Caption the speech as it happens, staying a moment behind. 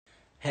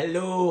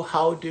Hello,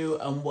 how do,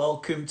 and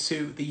welcome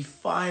to the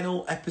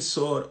final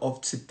episode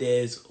of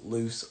today's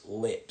Loose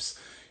Lips.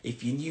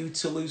 If you're new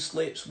to Loose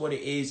Lips, what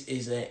it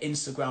is an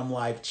Instagram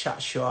live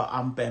chat show.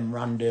 I'm Ben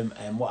Random,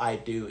 and what I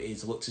do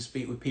is look to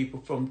speak with people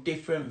from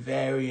different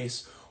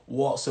various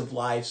walks of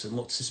lives and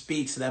look to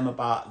speak to them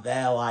about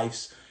their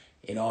lives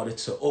in order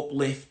to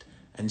uplift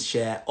and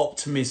share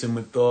optimism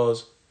with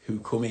those who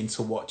come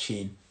into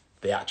watching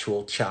the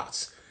actual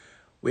chats.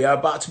 We are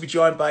about to be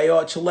joined by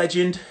Yorkshire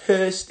legend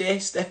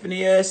Hursty.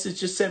 Stephanie Hurst has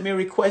just sent me a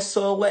request,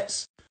 so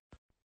let's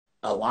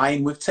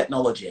align with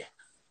technology.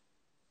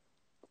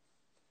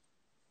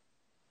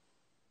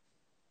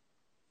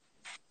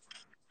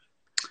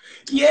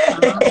 Yeah!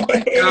 Oh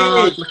my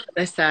God, look at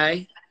this,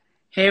 eh?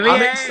 Here we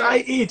I'm are.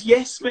 excited.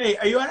 Yes, mate.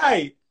 Are you all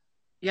right?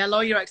 Yeah,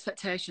 lower your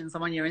expectations.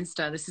 I'm on your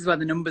Insta. This is where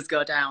the numbers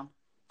go down.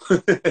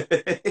 I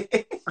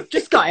I've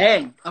just got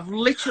in. I've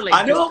literally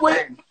know. just got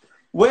in.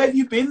 Where have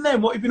you been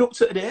then? What have you been up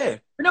to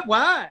today? Been at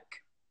work.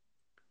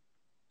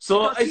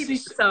 So,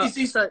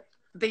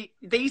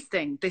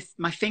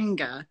 My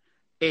finger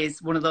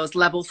is one of those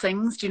level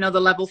things. Do you know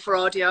the level for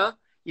audio?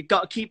 You've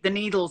got to keep the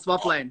needles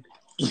wobbling.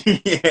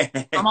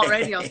 Yeah. I'm on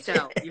radio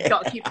still. You've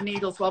got to keep the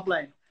needles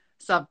wobbling.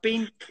 So I've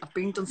been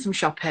done some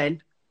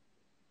shopping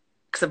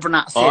because I've run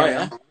out of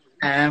cereal. Oh,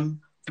 yeah.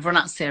 I've run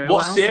out of cereal.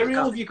 What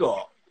cereal have you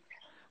got?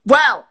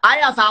 Well, I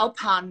have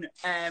Alpan,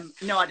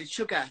 no added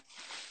sugar,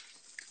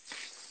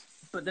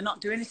 but they're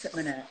not doing it at the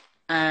minute.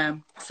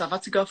 So I've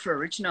had to go for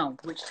original,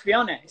 which, to be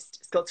honest,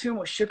 it's got too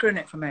much sugar in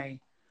it for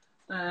me.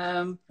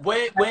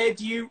 Where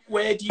do you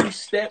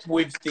step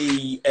with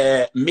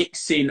the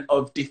mixing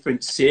of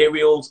different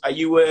cereals? Are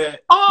you Yeah.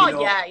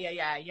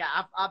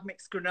 I've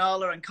mixed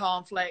granola and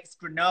cornflakes,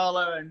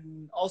 granola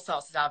and all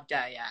sorts of stuff.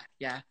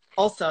 Yeah.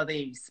 Also,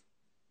 these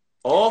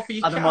for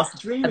your are cat,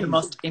 the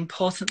most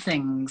important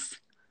things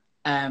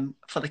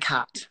for the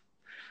cat,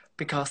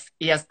 because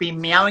he has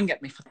been meowing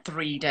at me for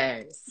 3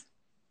 days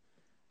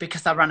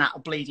because I ran out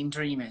of bleeding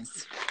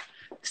dreamies.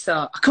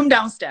 So I come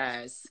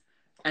downstairs,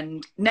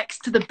 and next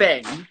to the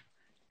bin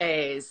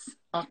is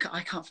I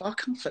can't flip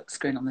the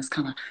screen on this,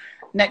 can I?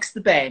 Next to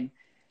the bin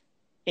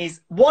is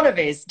one of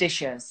his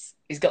dishes.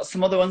 He's got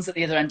some other ones at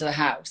the other end of the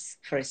house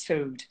for his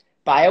food,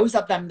 but I always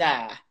have them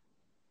there.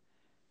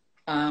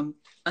 And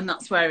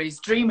that's where his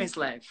dreamies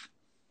live.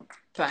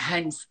 But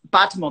hence,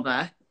 bad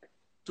mother,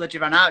 bloody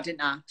ran out,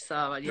 didn't I?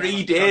 So yeah,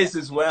 3 days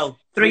as well.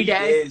 3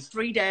 days.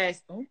 3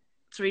 days. Oh,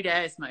 3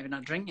 days. Not even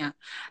had a drink yet.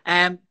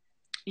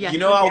 Yeah. You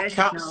know how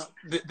cats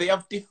they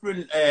have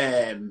different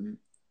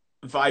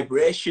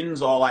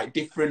vibrations, or like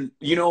different.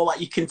 You know, like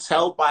you can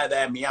tell by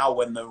their meow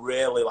when they're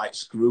really like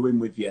screwing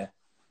with you.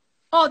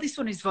 Oh, this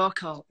one is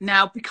vocal.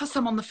 Now, because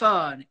I'm on the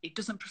phone, it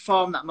doesn't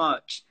perform that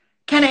much.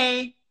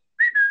 Kenny.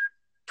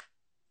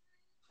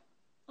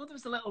 Oh, there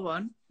was a little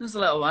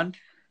one.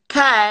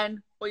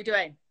 Ken, what are you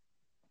doing?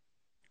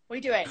 What are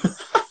you doing?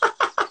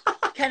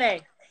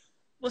 Kenny,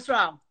 what's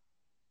wrong?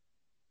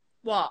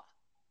 What?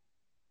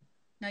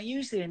 Now,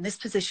 usually in this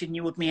position,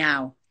 you would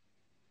meow.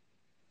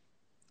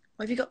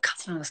 What have you got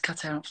cat on this cat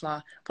hair on the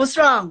floor? What's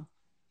wrong?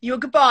 You a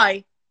good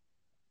boy?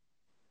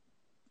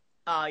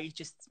 Oh, you're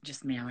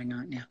just meowing,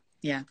 aren't you?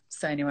 Yeah.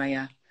 So anyway,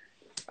 yeah.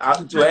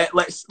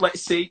 Let's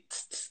see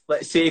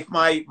if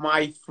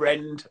my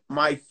friend,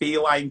 my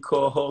feline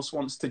co-host,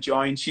 wants to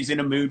join. She's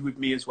in a mood with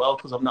me as well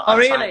because I'm not. Oh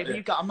really? Have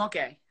you got a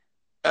moggy?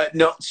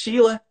 No,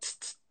 Sheila.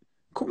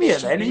 Come here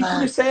then. Are you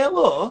going to say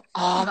hello?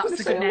 Oh, that's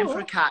a good name for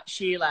a cat,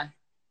 Sheila.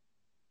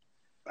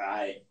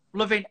 Right.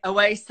 Loving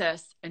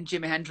Oasis and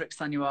Jimi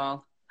Hendrix on you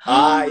all.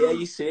 Yeah,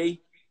 you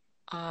see.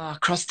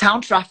 Cross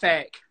town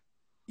traffic.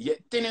 Yeah.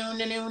 That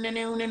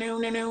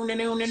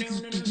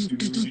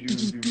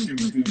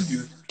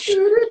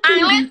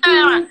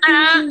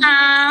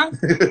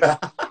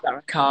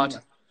record.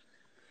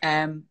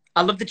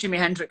 I love the Jimi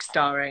Hendrix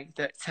story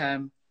that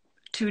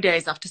 2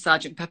 days after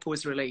Sergeant Pepper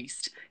was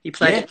released, he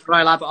played at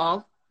Royal Albert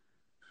Hall.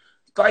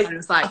 And it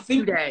was like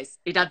 2 days.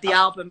 He'd had the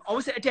album. Or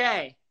was it a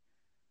day?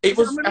 It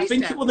was. I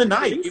think it was the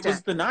night. It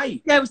was the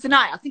night. Yeah, it was the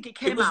night. I think it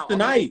came out. It was the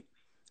night.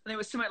 And it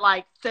was something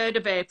like 3rd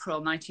of April,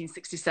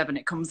 1967.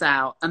 It comes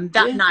out, and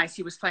that night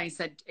he was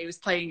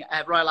playing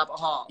at Royal Albert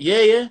Hall.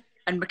 Yeah.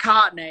 And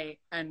McCartney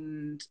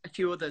and a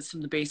few others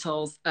from the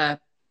Beatles,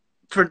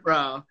 front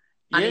row,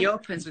 and he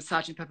opens with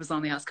Sergeant Pepper's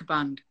Lonely Hearts Club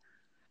Band,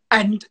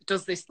 and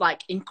does this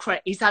like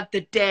incredible. He's had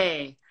the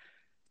day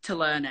to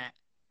learn it.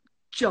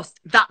 Just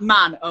that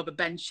man over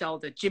Ben's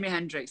shoulder, Jimi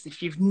Hendrix.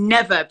 If you've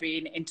never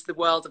been into the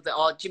world of the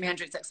Jimi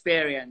Hendrix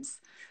experience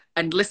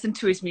and listened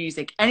to his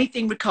music,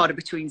 anything recorded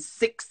between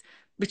 66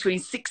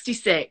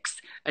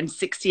 and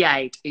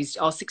 68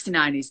 or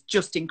 69 is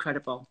just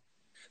incredible.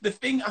 The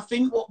thing, I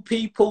think what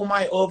people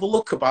might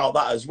overlook about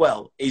that as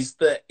well is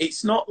that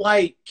it's not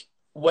like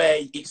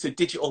where it's a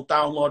digital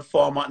download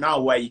format now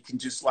where you can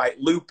just like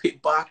loop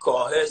it back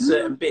or hear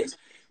certain bits.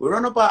 We're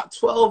on about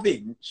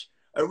 12-inch,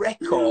 a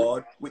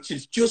record which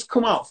has just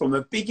come out from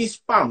the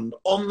biggest band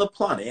on the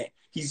planet.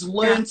 He's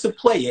learned to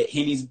play it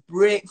in his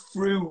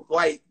breakthrough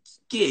like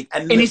gig,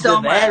 and in his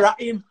own there way. at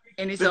him.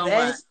 In his own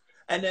way.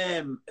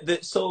 And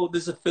so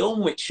there's a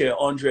film which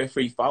Andre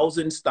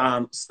 3000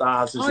 stars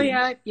as Oh in,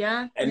 yeah,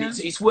 yeah, and yeah.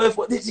 it's worth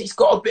what it's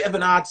got a bit of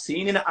an hard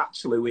scene in it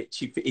actually,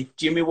 which if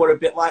Jimmy were a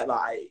bit like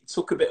that, it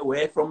took a bit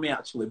away from me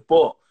actually,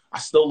 but I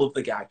still love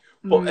the guy.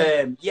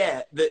 But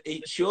yeah,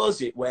 it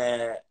shows it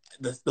where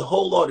the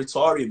whole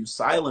auditorium's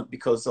silent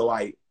because they're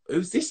like,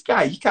 who's this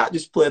guy? You can't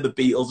just play the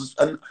Beatles.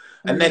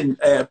 And then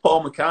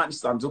Paul McCartney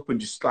stands up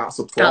and just starts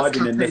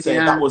applauding, and they say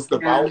that was the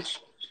vouch.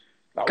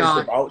 That was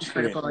the vouch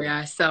for it.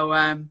 Yeah.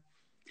 So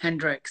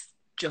Hendrix,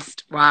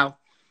 just wow.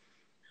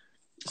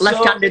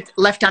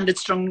 Left-handed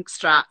strong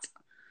strat.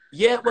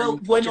 Yeah, well,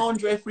 when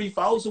Andre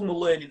 3000 were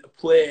learning to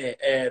play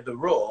the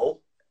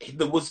role,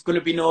 there was going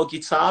to be no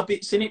guitar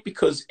bits in it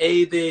because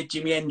the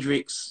Jimi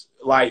Hendrix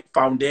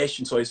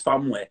foundation, so his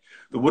family,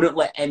 they wouldn't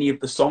let any of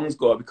the songs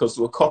go because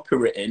they were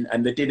copywritten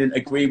and they didn't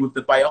agree with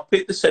the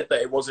biopic. They said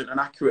that it wasn't an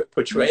accurate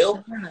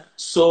portrayal.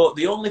 So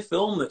the only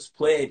film that's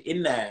played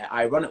in there,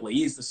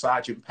 ironically, is the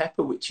Sgt.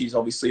 Pepper, which is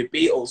obviously a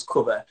Beatles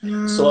cover.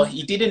 So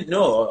he didn't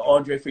know,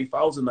 Andre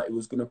 3000, that he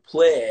was going to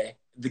play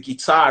the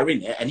guitar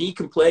in it, and he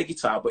can play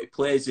guitar, but he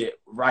plays it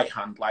right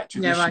hand, like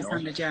traditional. Yeah,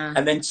 right-handed, yeah.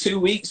 And then 2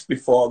 weeks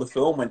before the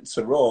film went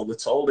to roll, they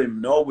told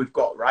him, no, we've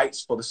got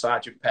rights for the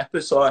Sgt.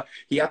 Pepper. So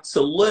he had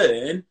to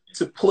learn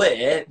to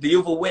play the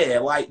other way,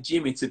 like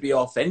Jimmy, to be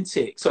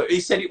authentic. So he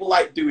said it was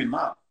like doing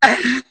that.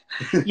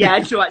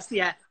 Yeah, true, actually,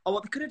 yeah. Or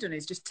what they could have done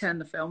is just turn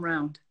the film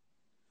round.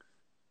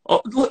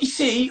 Oh, look, you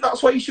see,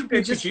 that's why you should be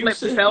a just producer.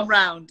 Flip the film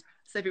round.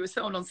 So if it was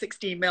filmed on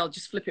 16mm,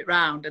 just flip it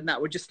round, and that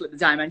would just flip the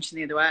dimension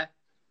the other way.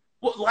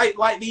 What,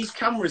 like these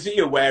cameras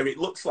here where it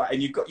looks like,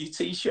 and you've got your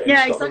T-shirt,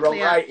 yeah, it's got exactly,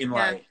 the wrong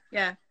writing,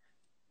 yeah.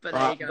 But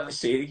there you go.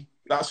 See,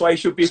 that's why you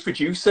should be a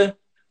producer.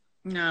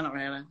 No, not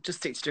really. Just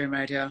stick to doing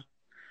radio.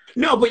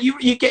 No, but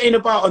you're getting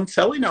about on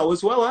telly now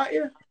as well, aren't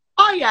you?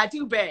 Oh yeah, I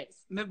do bits.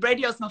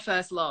 Radio's my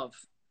first love.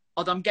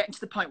 Although I'm getting to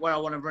the point where I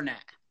want to run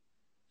it.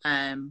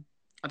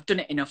 I've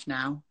done it enough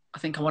now. I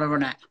think I want to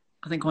run it.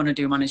 I think I want to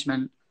do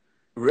management.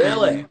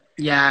 Really?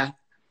 Yeah.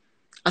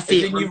 I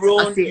see it.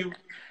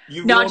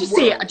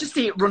 I just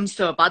see it run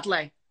so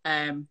badly.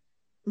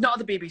 Not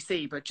at the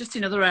BBC, but just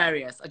in other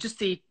areas. I just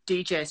see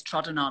DJs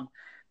trodden on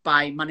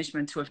by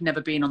management who have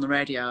never been on the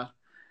radio,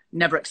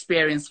 never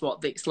experienced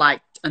what it's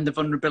like and the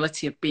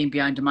vulnerability of being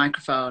behind a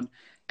microphone,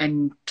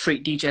 and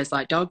treat DJs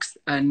like dogs.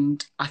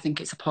 And I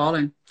think it's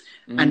appalling.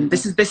 And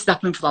this has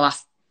happened for the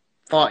last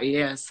 40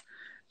 years.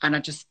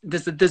 And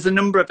there's a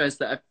number of us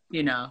that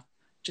are,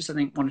 just I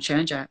think want to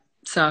change it.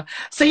 So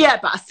yeah,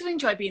 but I still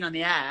enjoy being on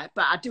the air,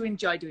 but I do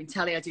enjoy doing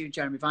telly. I do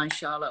Jeremy Vine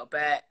show a little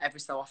bit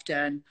every so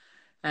often.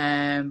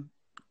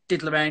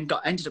 Did Lorraine,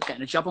 ended up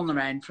getting a job on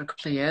Lorraine for a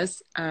couple of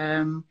years.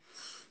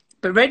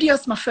 But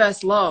radio's my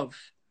first love.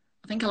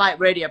 I think I like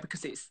radio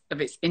because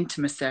of its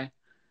intimacy,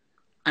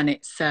 and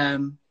it's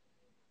there's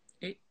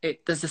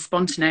a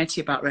spontaneity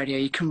about radio.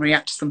 You can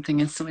react to something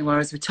instantly,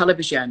 whereas with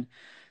television,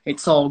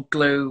 it's all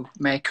glue,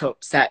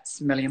 makeup, sets,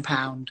 £1 million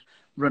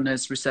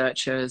runners,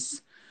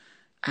 researchers.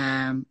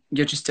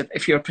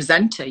 If you're a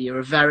presenter, you're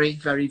a very,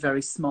 very,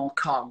 very small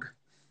cog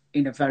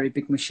in a very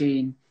big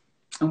machine.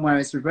 And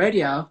whereas with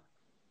radio,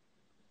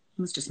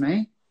 it's just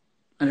me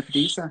and a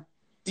producer.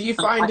 Do you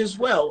find as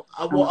well,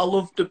 what I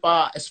loved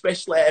about,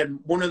 especially, and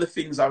one of the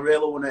things I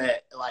really want to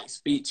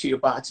speak to you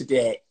about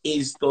today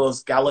is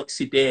those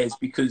Galaxy days,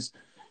 because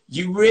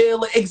you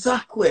really,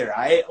 exactly,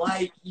 right?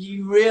 It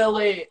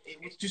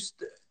was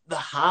just the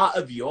heart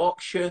of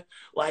Yorkshire.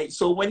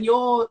 So when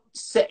you're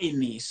setting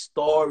these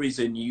stories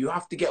and you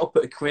have to get up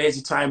at a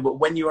crazy time, but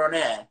when you're on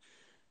air,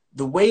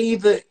 the way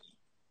that,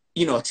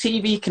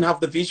 TV can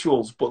have the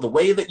visuals, but the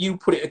way that you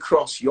put it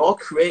across, you're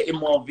creating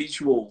more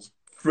visuals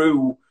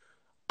through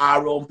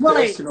our own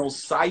personal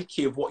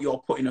psyche of what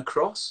you're putting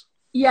across.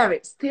 Yeah,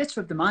 it's theatre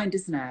of the mind,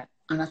 isn't it?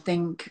 And I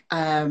think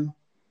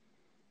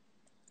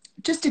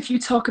just if you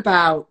talk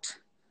about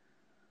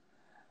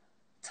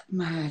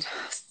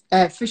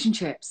fish and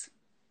chips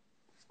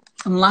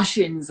and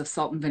lashings of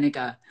salt and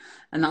vinegar,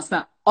 and that's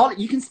about all.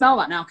 You can smell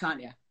that now,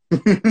 can't you?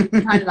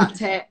 Kind of that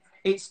tape.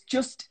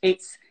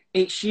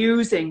 It's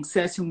using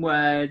certain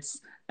words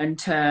and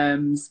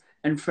terms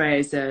and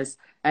phrases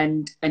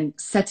and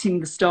setting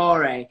the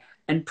story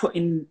and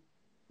putting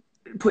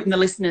the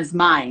listener's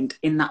mind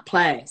in that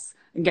place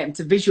and getting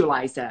to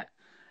visualize it.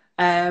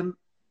 And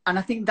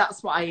I think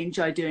that's what I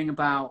enjoy doing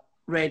about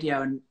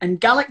radio. And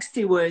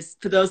Galaxy was,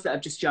 for those that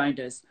have just joined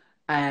us,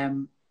 I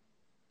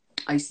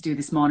used to do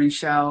this morning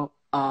show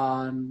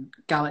on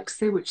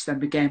Galaxy, which then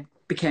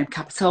became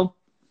Capital,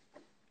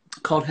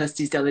 called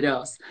Hursty's Daily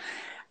Dose.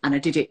 And I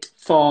did it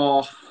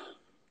for how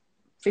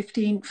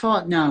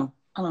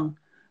long?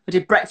 I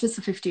did breakfast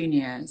for 15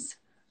 years.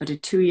 I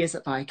did 2 years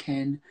at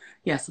Viking.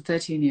 Yeah, so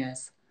 13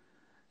 years.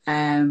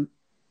 And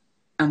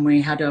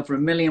we had over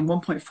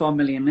 1.4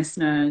 million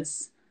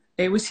listeners.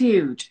 It was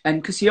huge.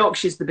 And because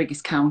Yorkshire's the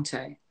biggest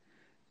county,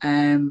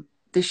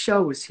 this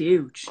show was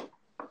huge.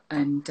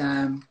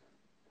 And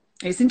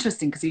it's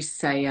interesting because he used to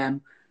say,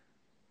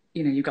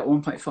 you've got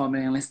 1.4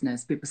 million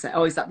listeners. People say,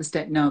 oh, is that the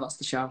state? No, that's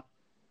the show.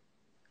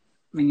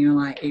 I mean, you're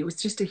like, it was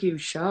just a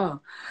huge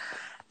show.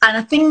 And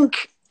I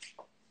think,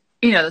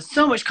 you know, there's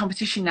so much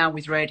competition now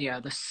with radio.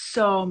 There's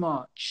so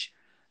much.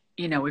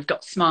 You know, we've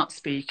got smart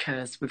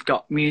speakers, we've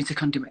got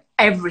music on demand,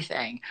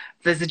 everything.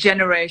 There's a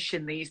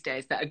generation these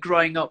days that are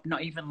growing up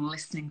not even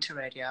listening to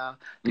radio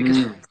because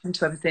they listen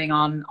to everything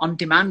on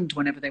demand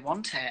whenever they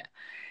want it.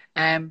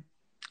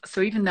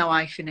 So even though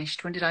I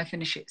finished, when did I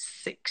finish it?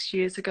 6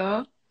 years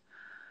ago?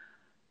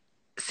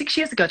 6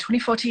 years ago,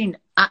 2014,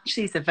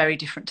 actually is a very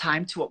different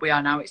time to what we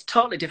are now. It's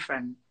totally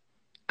different.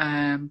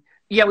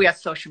 Yeah, we had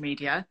social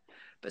media,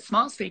 but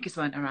smart speakers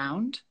weren't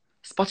around.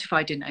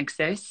 Spotify didn't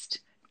exist.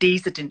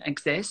 Deezer didn't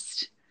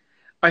exist.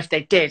 Or if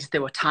they did, they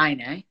were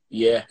tiny.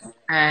 Yeah.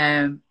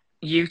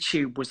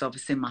 YouTube was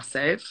obviously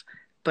massive,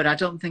 but I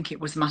don't think it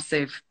was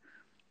massive.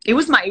 It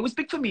was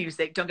big for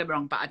music, don't get me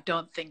wrong, but I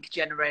don't think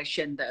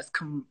generation that has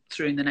come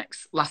through in the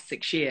last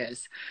 6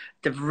 years,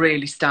 they've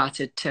really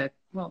started to,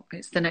 well,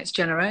 it's the next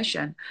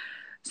generation.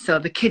 So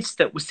the kids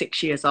that were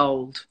 6 years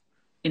old,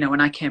 you know,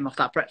 when I came off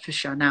that breakfast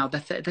show now,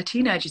 they're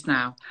teenagers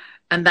now.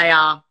 And they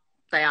are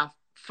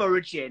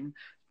forging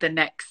the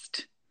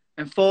next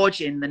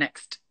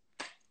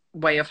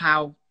way of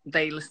how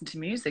they listen to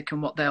music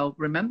and what they'll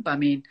remember. I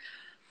mean,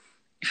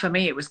 for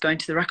me, it was going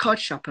to the record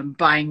shop and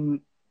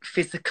buying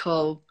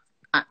physical,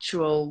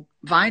 actual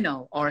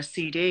vinyl or a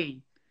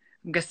CD.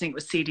 I'm guessing it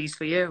was CDs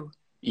for you.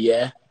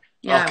 Yeah.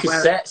 Yeah, or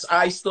cassettes.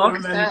 I still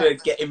remember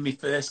getting my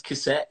first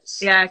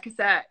cassettes. Yeah,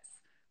 cassettes.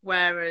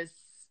 Whereas,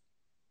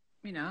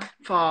 you know,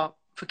 for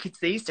kids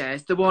these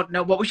days, they won't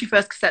know. What was your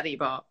first cassette that you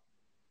bought?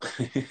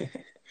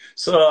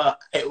 So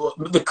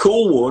the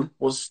cool one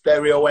was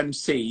Stereo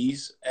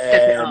MCs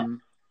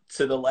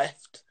to the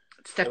left.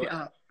 Step It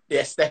Up.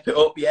 Yeah, Step It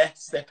Up. Yeah,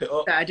 Step It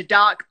Up. That had a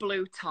dark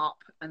blue top,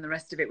 and the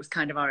rest of it was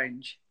kind of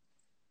orange.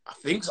 I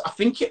think so.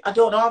 I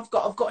don't know.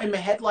 I've got in my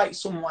head like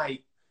some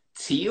like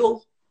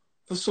teal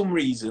for some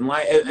reason.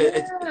 Like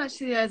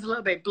actually, there's a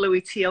little bit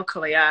bluey teal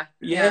colour.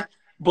 Yeah.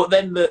 But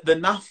then the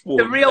NAF one,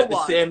 the real at the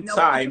one. same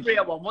time, the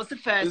real one. What's the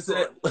first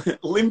one?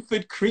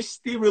 Linford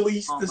Christie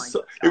released the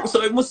song.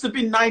 So it must have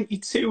been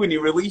 92 and he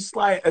released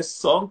like a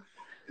song.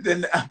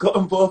 Then I got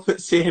them both at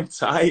the same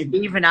time.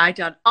 Even I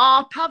done.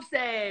 Oh, Pav's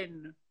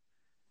in.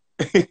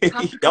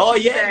 Oh,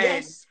 yeah,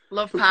 yes.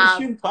 Love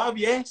Pav. Pav,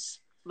 yes.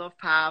 Love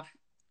Pav.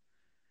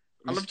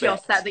 I loved your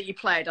set that you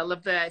played. I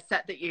love the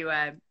set that you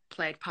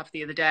played, Pav,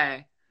 the other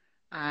day,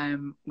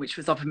 which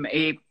was of him.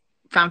 He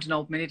found an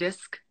old mini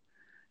disc.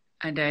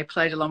 And I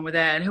played along with it.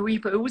 And who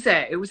was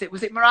it? Was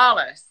it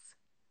Morales?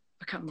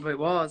 I can't remember who it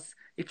was.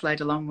 He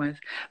played along with.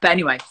 But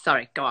anyway,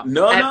 sorry, go on.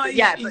 No, but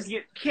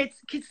kids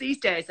these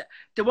days,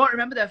 they won't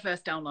remember their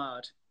first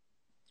download.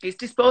 It's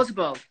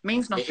disposable. It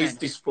means nothing. It is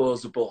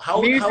disposable.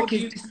 Music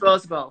is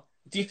disposable.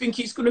 Do you think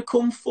it's going to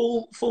come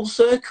full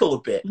circle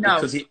a bit?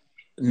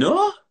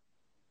 No.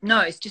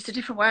 No, it's just a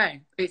different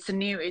way. It's a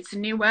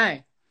new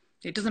way.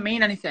 It doesn't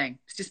mean anything.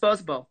 It's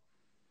disposable.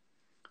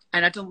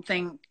 And I don't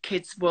think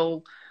kids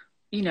will,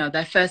 you know,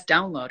 their first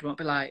download won't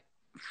be like,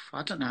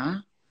 I don't know,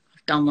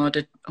 I've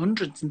downloaded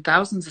hundreds and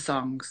thousands of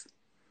songs.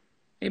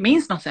 It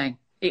means nothing.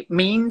 It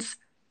means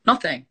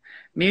nothing.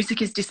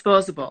 Music is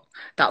disposable.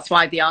 That's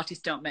why the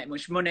artists don't make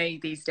much money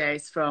these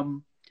days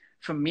from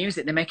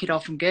music. They make it all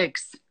from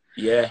gigs.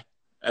 Yeah,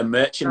 and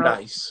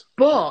merchandise.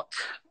 But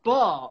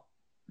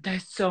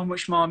there's so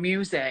much more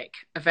music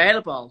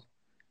available,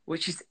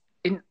 which is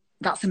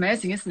that's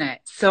amazing, isn't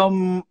it?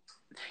 So,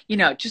 you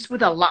know, just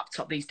with a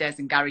laptop these days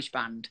in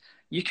GarageBand,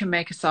 you can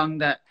make a song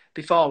that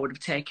before would have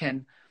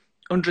taken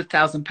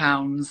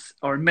 £100,000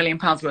 or £1 million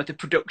worth of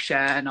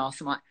production or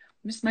something like.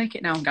 Just make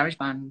it now on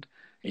GarageBand.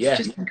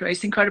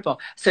 It's incredible.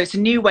 So it's a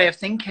new way of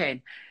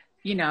thinking.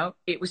 You know,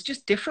 it was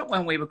just different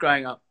when we were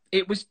growing up.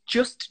 It was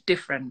just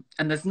different,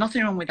 and there's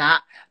nothing wrong with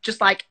that. Just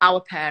like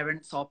our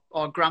parents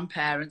or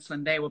grandparents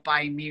when they were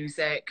buying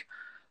music,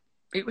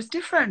 it was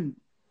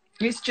different.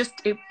 It's just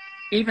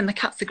even the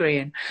cats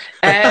agreeing.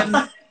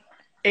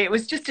 It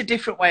was just a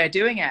different way of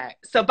doing it.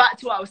 So back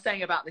to what I was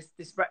saying about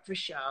this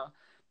breakfast show.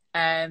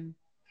 I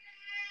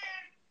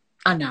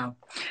know.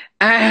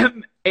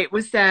 It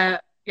was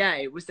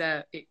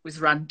it was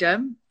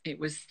random. There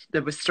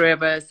was three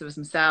of us. There was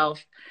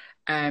myself,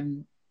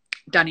 Danny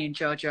and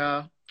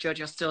Jojo.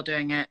 Jojo's still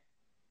doing it,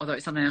 although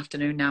it's on an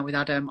afternoon now with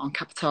Adam on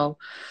Capital,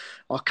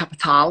 or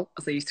Capital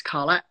as they used to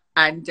call it.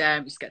 And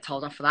just get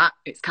told off for that.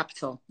 It's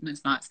Capital. No,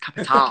 it's not. It's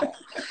Capital.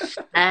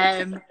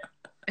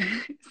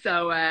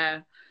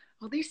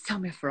 Well, they used to tell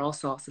me off for all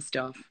sorts of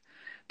stuff.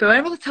 But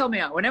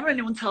whenever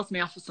anyone tells me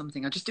off for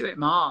something, I just do it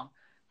more.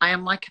 I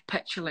am like a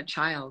petulant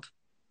child.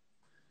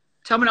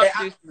 Tell me not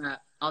to do something.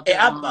 I'll do it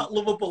had more. that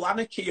lovable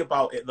anarchy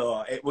about it,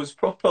 though. It was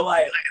proper,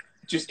 like,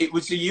 it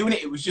was a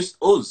unit. It was just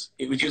us.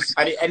 It was just,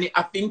 and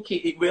I think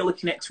it really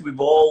connected with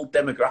all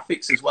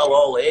demographics as well,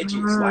 all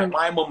ages. Like,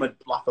 my mum would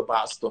laugh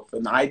about stuff,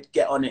 and I'd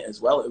get on it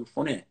as well. It was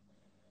funny.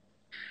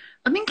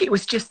 I think it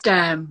was just...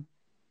 when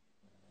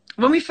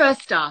we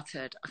first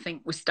started, I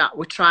think we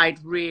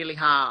tried really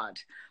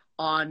hard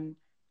on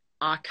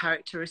our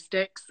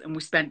characteristics, and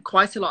we spent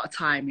quite a lot of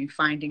time in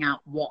finding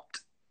out what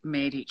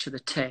made each other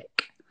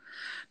tick.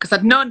 Because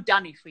I'd known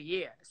Danny for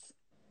years,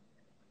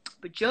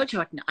 But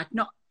Jojo,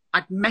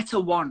 I'd met her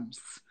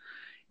once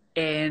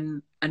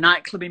in a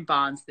nightclub in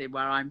Barnsley,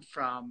 where I'm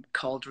from,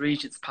 called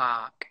Regent's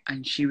Park,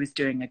 and she was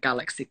doing a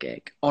Galaxy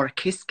gig or a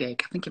Kiss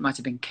gig. I think it might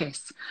have been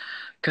Kiss,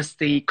 because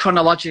the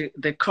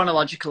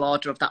chronological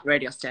order of that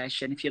radio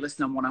station, if you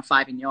listen on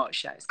 105 in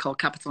Yorkshire, it's called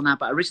Capital now,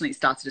 but originally it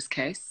started as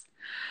Kiss,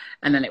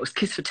 and then it was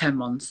Kiss for 10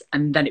 months,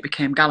 and then it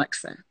became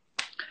Galaxy.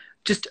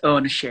 Just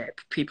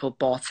ownership. People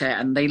bought it,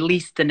 and they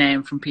leased the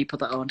name from people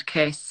that owned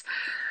Kiss.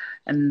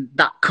 And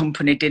that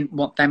company didn't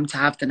want them to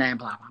have the name,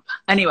 blah, blah, blah.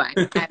 Anyway,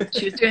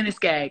 she was doing this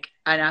gig,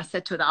 and I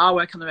said to her that I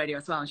work on the radio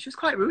as well. And she was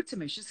quite rude to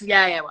me. She said,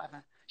 yeah,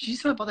 whatever. She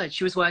just wasn't bothered.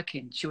 She was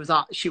working. She was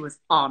on.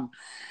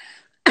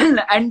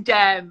 And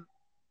then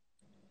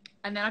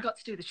I got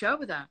to do the show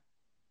with her.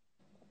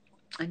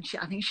 And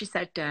I think she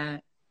said,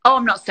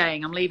 I'm not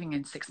staying. I'm leaving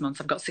in 6 months.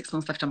 I've got 6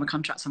 months left on my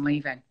contract, so I'm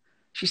leaving.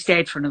 She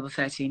stayed for another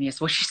 13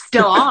 years. Well, she's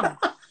still on.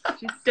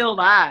 She's still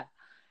there.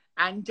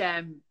 And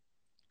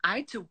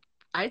I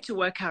had to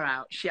work her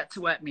out. She had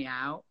to work me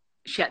out.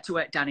 She had to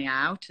work Danny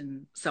out,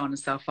 and so on and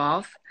so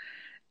forth.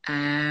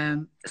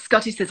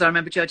 Scotty says, I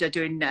remember Jojo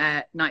doing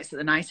Nights at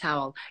the Night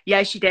Owl.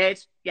 Yeah, she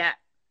did. Yeah.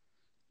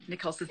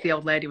 Nicole says the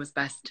old lady was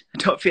best. I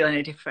don't feel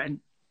any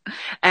different.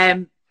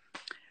 So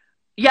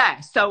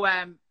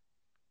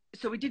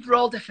we did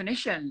role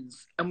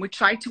definitions, and we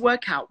tried to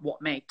work out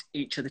what made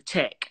each other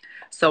tick.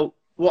 So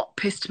what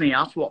pissed me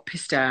off, what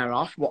pissed her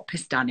off, what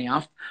pissed Danny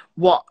off,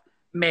 what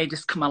made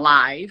us come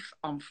alive,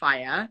 on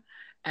fire.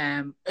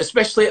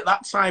 Especially at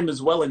that time as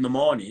well, in the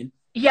morning.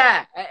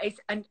 Yeah,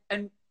 and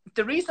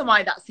the reason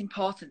why that's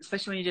important,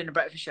 especially when you're doing a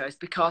breakfast show, is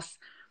because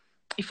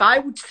if I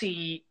was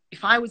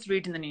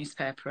reading the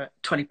newspaper at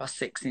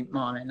 6:20 in the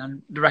morning,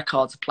 and the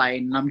records are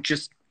playing, and I'm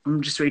just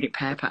reading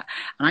paper,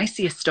 and I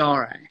see a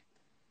story,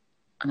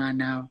 and I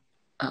know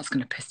that's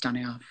going to piss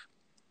Danny off.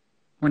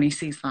 When he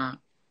sees that,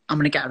 I'm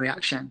going to get a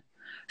reaction.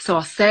 So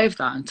I'll save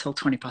that until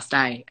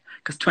 8:20,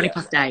 because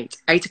 8:20,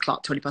 8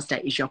 o'clock,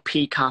 8:20 is your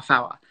peak half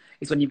hour,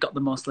 is when you've got the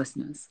most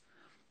listeners.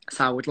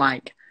 So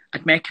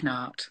I'd make a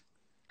note,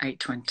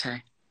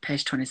 8:20,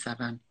 page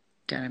 27,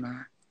 Daily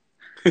Mirror.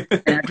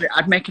 And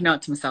I'd make a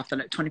note to myself that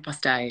at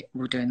 8:20,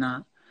 we're doing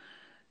that.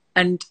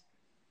 And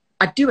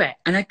I'd do it,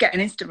 and I'd get an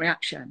instant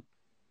reaction.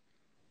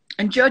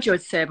 And Jojo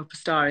would save up a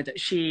story that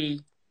she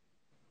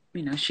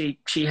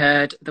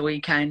heard the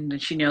weekend,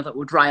 and she knew that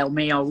would rile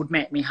me or would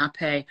make me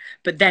happy,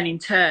 but then in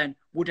turn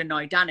would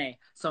annoy Danny.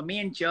 So me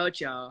and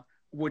Jojo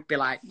would be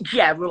like,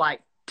 yeah, we're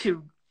like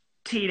two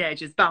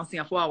teenagers bouncing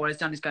off wall, whereas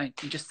Danny's going,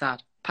 you're just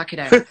sad, pack it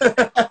out.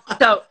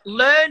 So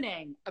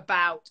learning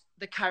about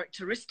the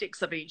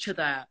characteristics of each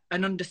other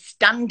and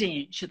understanding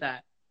each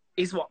other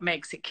is what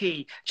makes it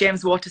key.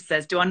 James Waters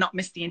says, do I not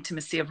miss the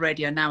intimacy of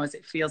radio now, as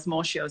it feels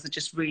more shows are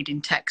just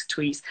reading text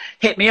tweets?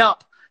 Hit me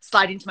up,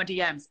 slide into my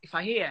DMs. If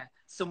I hear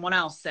someone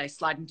else say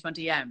slide into my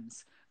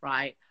DMs,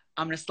 right,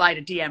 I'm going to slide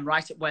a DM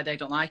right up where they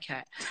don't like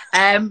it.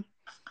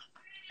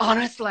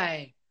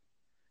 Honestly,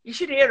 you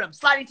should hear them.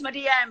 Slide into my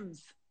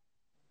DMs.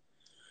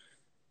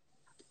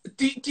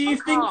 Do you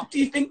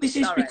think this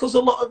is because a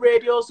lot of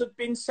radios have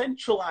been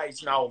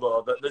centralised now,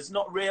 though, that there's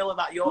not really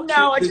that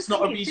Yorkshire, there's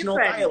not a regional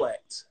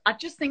dialect? I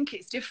just think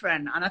it's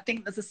different, and I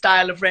think there's a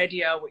style of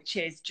radio which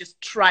is just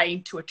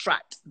trying to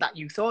attract that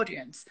youth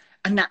audience,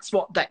 and that's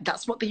what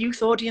the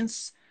youth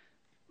audience,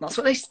 that's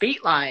what they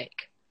speak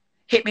like.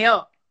 Hit me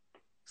up,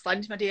 slide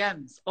into my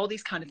DMs, all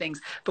these kind of things.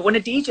 But when a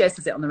DJ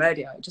says it on the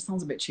radio, it just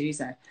sounds a bit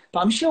cheesy.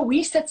 But I'm sure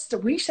we said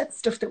stuff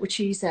that were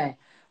cheesy.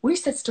 We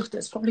said stuff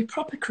that's probably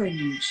proper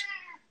cringe.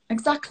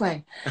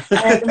 Exactly.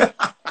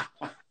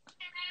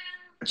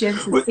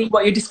 James, see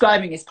what you're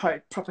describing is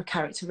proper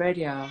character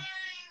radio.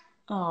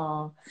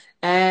 Oh,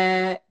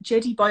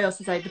 JD Boyle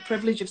says, I had the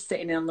privilege of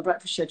sitting in on the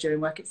breakfast show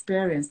during work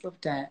experience.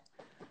 Loved it.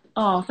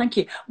 Oh, thank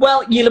you.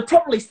 Well, you'll have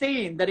probably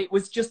seen that it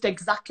was just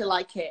exactly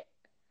like it.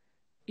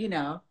 You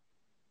know,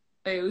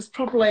 it was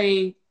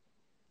probably.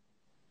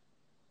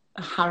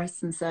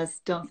 Harrison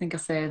says, don't think I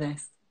say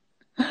this.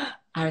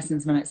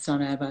 Harrison's my next door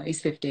neighbour.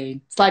 He's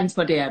 15. Slide into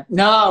my DM.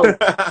 No.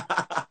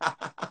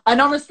 And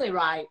honestly,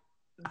 right,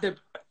 the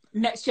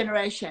next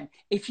generation,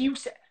 if you,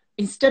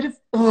 instead of,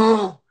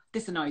 oh,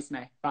 this annoys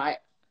me, right?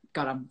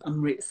 God,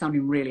 I'm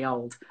sounding really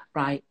old,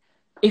 right?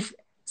 If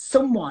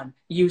someone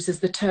uses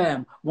the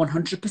term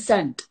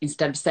 100%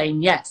 instead of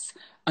saying yes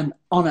and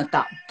honour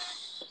that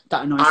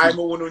annoys me. I'm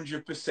a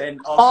 100%.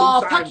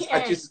 Or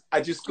sometimes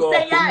I just go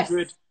 100. Yes.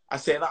 I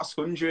say that's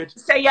 100.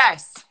 Say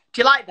yes.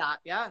 Do you like that?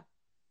 Yeah.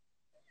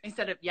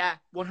 Instead of,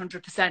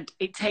 100%.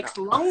 It takes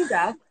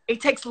longer.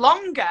 It takes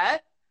longer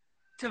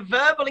to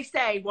verbally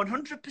say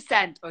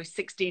 100%. Oh,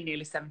 16,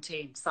 nearly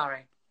 17.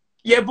 Sorry.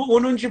 Yeah, but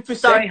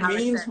 100%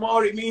 means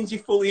more. It means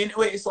you're fully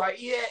into it. It's like,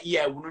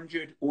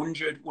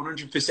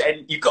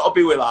 100%. You've got to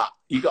be with that.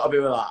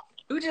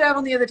 Who did I have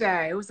on the other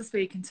day? Who was I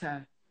speaking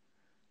to?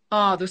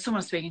 Oh, there was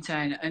someone speaking to,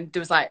 and there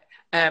was like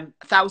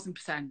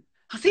 1,000%.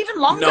 That's even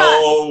longer.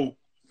 No,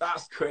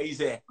 that's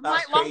crazy.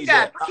 That's crazy.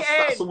 Longer.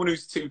 That's someone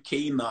who's too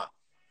keen, that.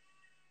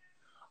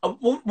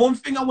 One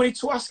thing I wanted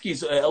to ask you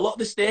is, a lot of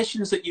the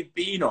stations that you've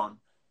been on,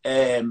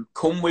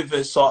 come with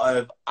a sort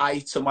of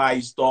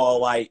itemized or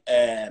like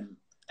a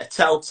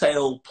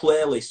telltale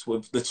playlist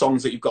with the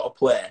songs that you've got to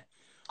play.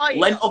 Oh,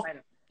 you got to play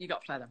them. You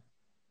got to play them.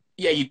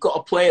 Yeah, you've got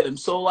to play them.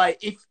 So,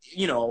 like, if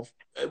you know,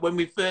 when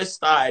we first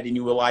started, and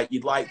you were like,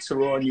 you'd like to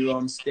run your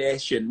own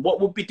station, what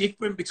would be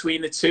different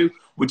between the two?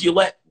 Would you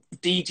let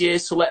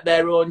DJs select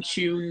their own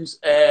tunes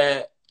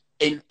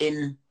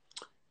in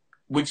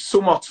with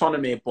some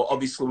autonomy, but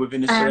obviously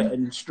within a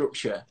certain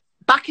structure?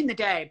 Back in the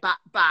day,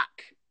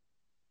 back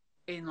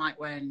in like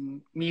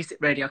when music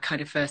radio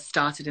kind of first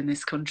started in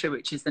this country,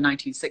 which is the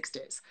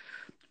 1960s,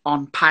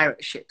 on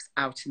pirate ships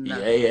out in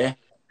the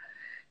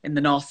in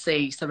the North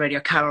Sea, so Radio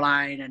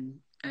Caroline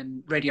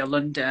and Radio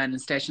London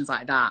and stations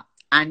like that.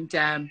 And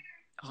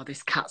oh,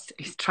 this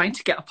he's trying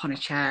to get up on a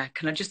chair.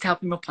 Can I just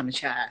help him up on a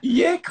chair?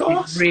 Yeah, of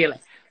course. Really?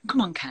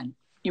 Come on, Ken.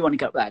 You want to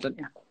go up there, don't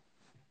you?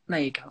 There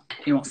you go.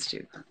 He wants to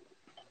do that.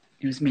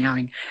 He was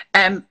meowing.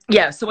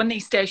 Yeah, so when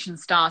these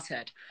stations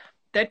started,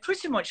 they'd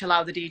pretty much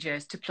allow the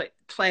DJs to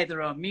play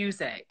their own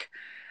music.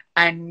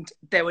 And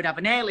they would have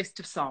an A list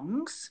of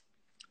songs,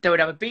 they would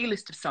have a B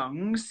list of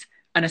songs,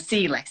 and a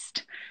C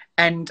list.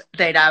 And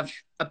they'd have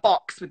a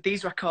box with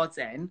these records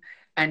in.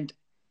 And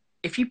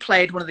if you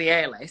played one of the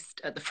A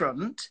list at the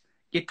front,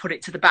 you'd put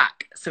it to the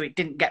back so it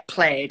didn't get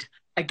played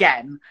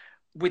again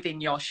within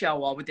your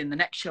show or within the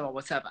next show or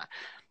whatever.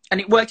 And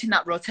it worked in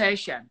that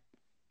rotation.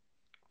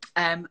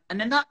 And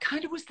then that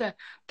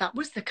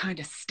was the kind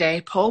of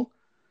staple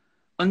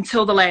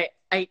until the late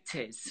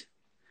 80s.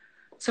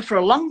 So for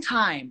a long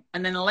time,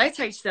 and then the late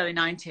 80s, early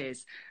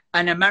 90s,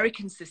 an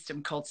American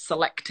system called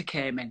Selector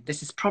came in.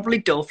 This is probably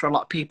dull for a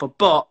lot of people,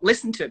 but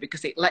listen to it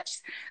because it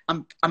lets,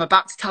 I'm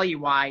about to tell you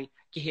why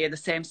you hear the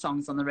same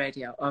songs on the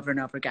radio over and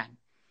over again.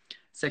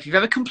 So if you've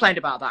ever complained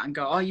about that and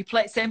go, oh, you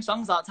play the same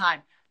songs all the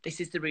time, this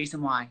is the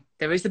reason why.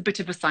 There is a bit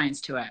of a science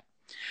to it.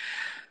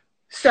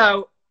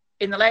 So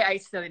in the late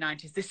 80s, early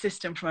 90s, this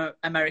system from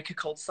America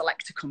called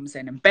Selector comes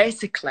in, and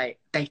basically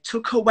they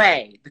took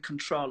away the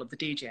control of the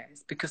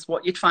DJs, because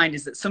what you'd find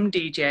is that some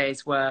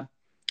DJs were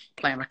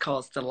playing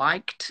records they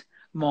liked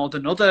more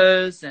than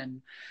others,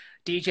 and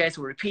DJs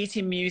were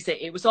repeating music.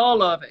 It was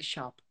all over the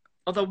shop.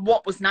 Although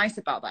what was nice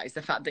about that is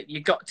the fact that you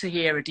got to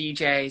hear a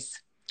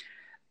DJ's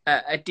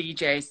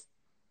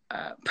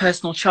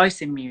personal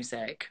choice in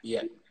music.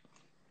 Yeah.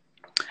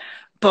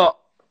 But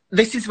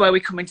this is where we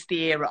come into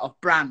the era of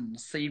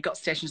brands. So you've got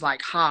stations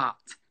like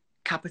Heart,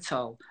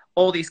 Capital,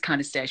 all these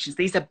kind of stations.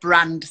 These are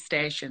brand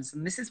stations,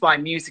 and this is why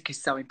music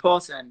is so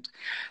important.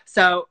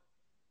 So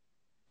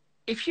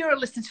if you're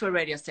listening to a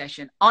radio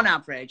station, on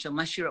average,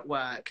 unless you're at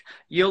work,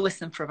 you'll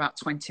listen for about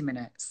 20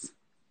 minutes.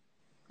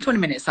 20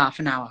 minutes, half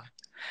an hour.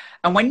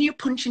 And when you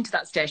punch into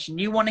that station,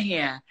 you want to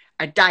hear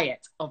a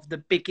diet of the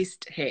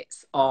biggest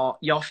hits or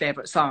your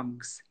favourite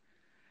songs.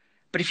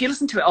 But if you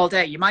listen to it all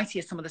day, you might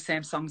hear some of the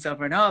same songs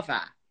over and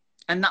over.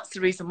 And that's the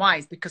reason why,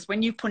 is because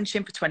when you punch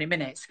in for 20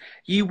 minutes,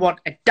 you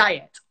want a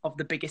diet of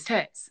the biggest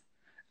hits.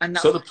 And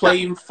that's, so they're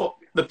playing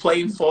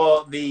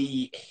for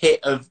the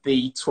hit of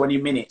the 20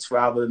 minutes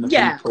rather than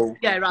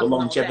the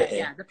longevity.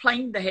 Yeah, they're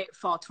playing the hit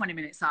for 20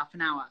 minutes, half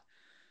an hour.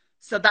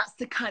 So that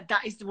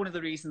is one of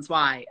the reasons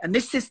why. And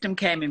this system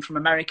came in from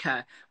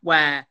America,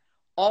 where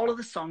all of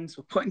the songs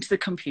were put into the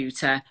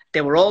computer.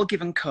 They were all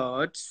given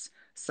codes.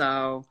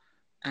 So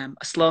a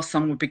slow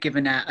song would be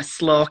given a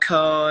slow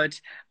code,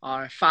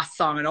 or a fast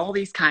song, and all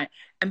these kind.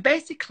 And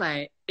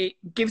basically, it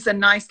gives a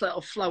nice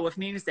little flow of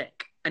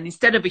music. And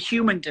instead of a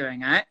human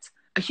doing it,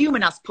 a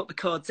human has put the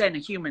codes in. A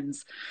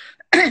human's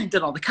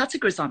done all the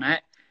categories on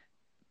it,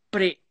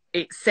 but it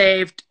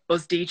saved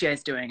us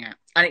DJs doing it.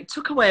 And it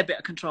took away a bit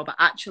of control, but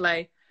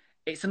actually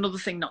it's another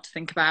thing not to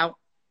think about.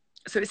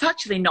 So it's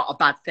actually not a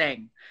bad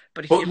thing.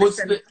 But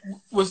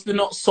was there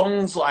not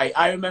songs like,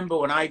 I remember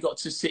when I got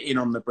to sit in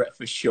on the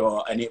breakfast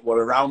show, and it was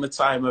around the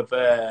time of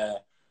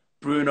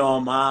Bruno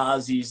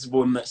Mars, he's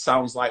one that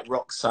sounds like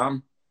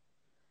Roxanne,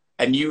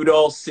 and you'd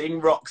all sing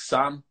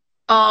Roxanne.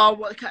 Oh,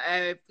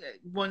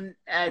 one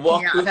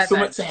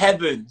Summit to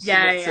Heaven.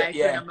 Yeah.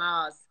 Bruno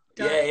Mars.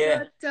 But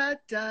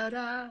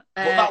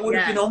that would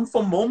have been on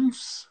for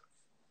months.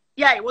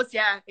 Yeah, it was.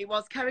 Yeah, it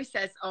was. Kerry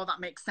says, "Oh, that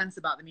makes sense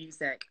about the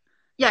music."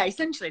 Yeah,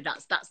 essentially,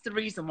 that's the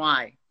reason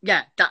why.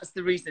 Yeah, that's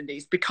the reason.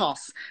 Is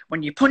because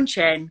when you punch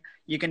in,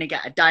 you're going to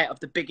get a diet of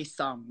the biggest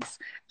songs,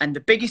 and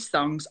the biggest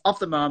songs of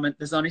the moment.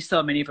 There's only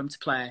so many of them to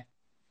play.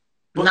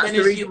 But that's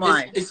the reason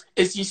why.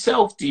 As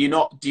yourself,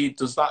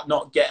 does that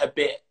not get a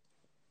bit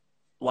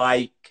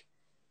like?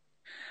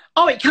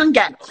 Oh, it can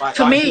get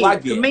for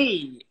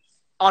me.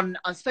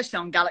 Especially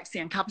on Galaxy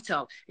and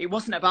Capital, it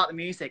wasn't about the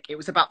music. It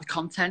was about the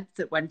content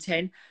that went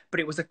in. But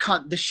it was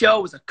the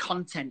show was a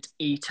content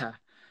eater.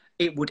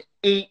 It would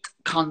eat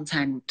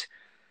content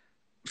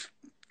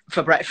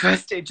for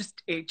breakfast.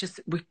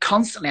 We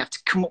constantly have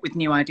to come up with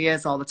new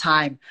ideas all the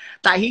time.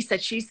 That he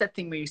said, she said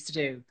thing we used to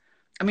do.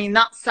 I mean,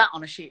 that sat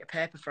on a sheet of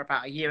paper for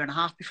about 1.5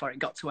 years before it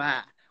got to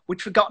air.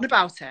 We'd forgotten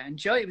about it, and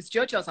it was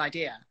Jojo's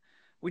idea.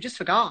 We just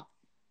forgot.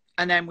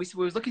 And then we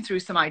was looking through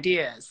some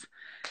ideas,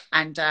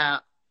 and I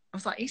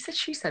was like, he said,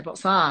 she said,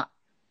 what's that?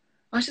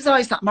 was just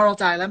always that moral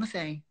dilemma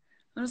thing.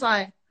 I was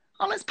like,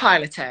 oh, let's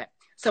pilot it.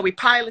 So we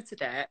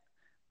piloted it,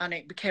 and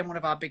it became one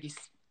of our biggest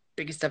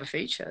ever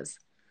features.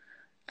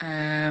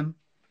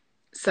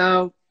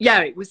 So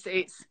yeah,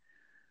 it's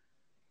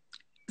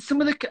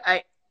some of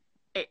the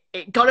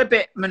it got a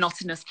bit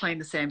monotonous playing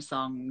the same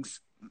songs,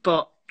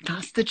 but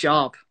that's the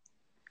job.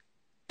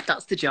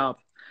 That's the job.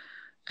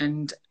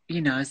 And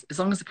you know, as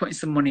long as they're putting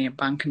some money in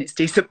bank and it's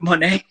decent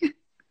money,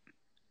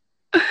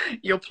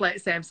 you'll play the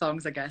same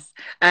songs, I guess.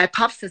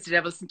 Pav says, did I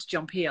ever listen to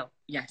John Peel?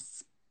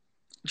 Yes.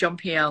 John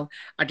Peel,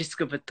 I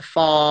discovered The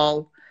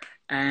Fall.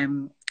 I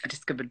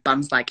discovered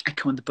bands like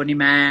Echo and the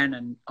Bunnymen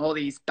and all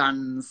these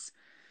bands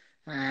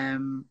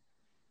that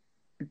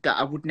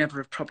I would never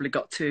have probably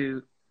got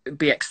to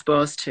be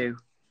exposed to.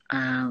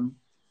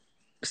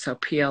 So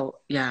Peel,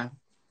 yeah,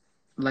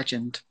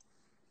 legend.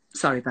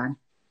 Sorry, Ben.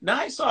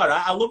 No, it's all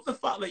right. I love the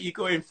fact that you're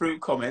going through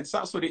comments.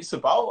 That's what it's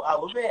about. I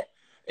love it.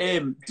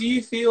 Do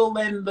you feel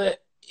then that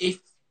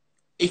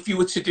if you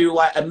were to do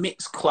like a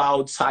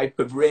Mixcloud type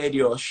of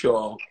radio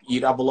show,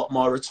 you'd have a lot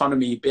more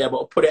autonomy, you'd be able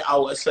to put it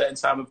out at a certain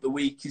time of the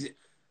week? Is it?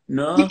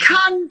 No? You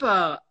can,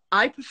 but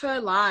I prefer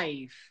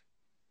live.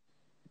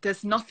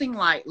 There's nothing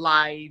like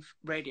live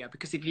radio,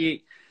 because if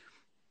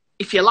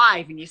you're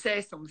live and you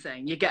say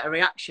something, you get a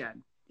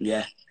reaction.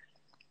 Yeah.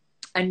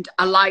 And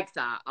I like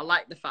that. I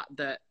like the fact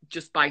that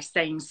just by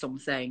saying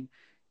something,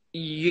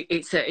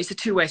 it's a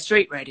two-way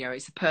street radio.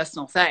 It's a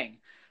personal thing.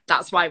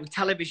 That's why with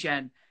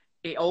television,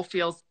 it all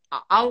feels...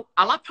 I'll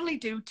happily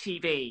do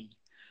TV.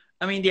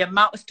 I mean, the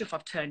amount of stuff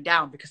I've turned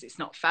down because it's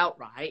not felt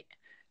right.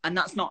 And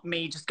that's not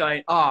me just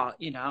going, oh,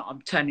 you know,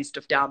 I'm turning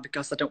stuff down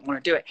because I don't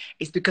want to do it.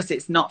 It's because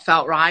it's not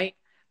felt right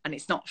and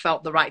it's not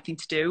felt the right thing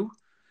to do.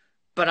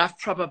 But I've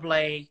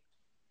probably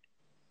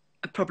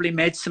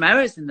made some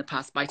errors in the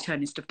past by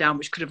turning stuff down,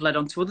 which could have led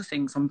on to other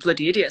things. I'm a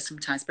bloody idiot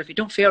sometimes. But if it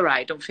don't feel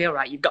right, it don't feel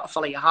right. You've got to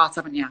follow your heart,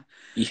 haven't you?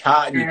 Your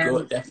heart and your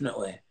gut,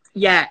 definitely.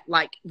 Yeah,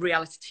 like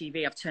reality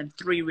TV. I've turned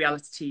 3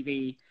 reality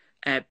TV.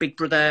 Big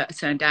Brother I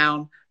turned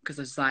down because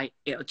I was like,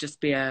 it'll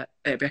be a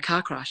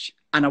car crash,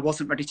 and I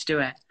wasn't ready to do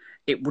it.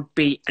 It would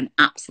be an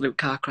absolute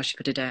car crash if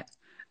I did it.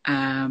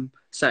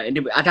 So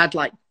I'd had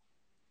like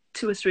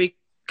 2 or 3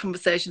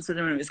 conversations with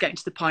him, and it was getting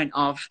to the point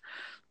of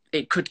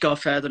it could go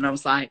further, and I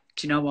was like,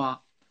 do you know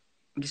what?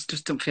 This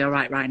just doesn't feel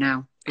right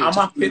now. I'm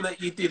happy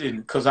that you didn't,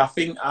 because I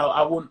think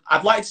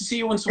I'd like to see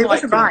you when someone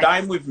like come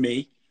dine with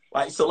me,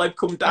 like celeb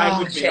come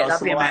dine with me or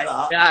something like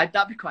that. Yeah,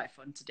 that'd be quite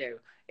fun to do.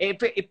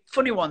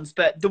 Funny ones,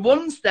 but the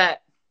ones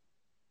that,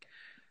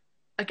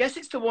 I guess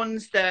it's the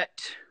ones that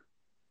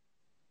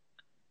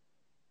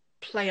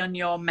play on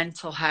your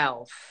mental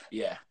health.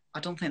 Yeah. I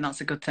don't think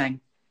that's a good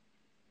thing.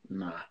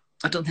 Nah.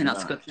 I don't think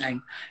that's a good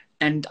thing.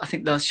 And I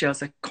think those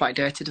shows are quite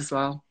dated as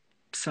well.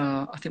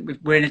 So I think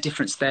we're in a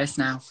different space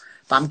now.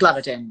 But I'm glad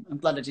I didn't. I'm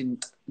glad I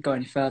didn't go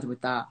any further with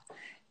that.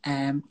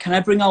 Can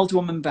I bring Old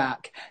Woman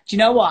back? Do you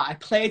know what? I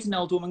played an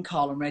Old Woman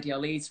call on Radio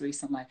Leeds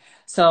recently.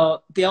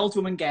 So the Old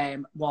Woman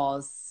game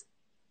was,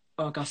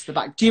 oh gosh, the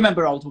back. Do you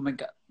remember Old Woman,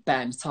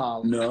 Ben, at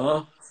all?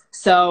 No.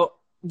 So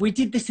we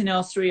did this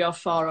in 03,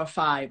 04,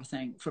 05, I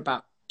think, for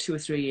about 2 or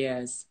 3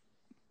 years.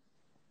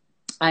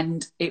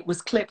 And it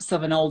was clips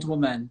of an old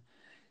woman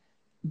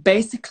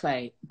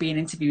basically being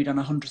interviewed on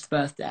her 100th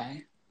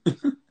birthday.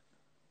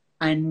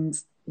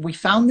 And we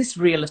found this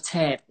reel of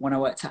tape when I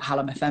worked at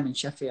Hallam FM in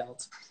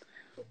Sheffield.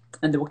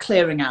 And they were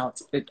clearing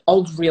out an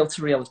old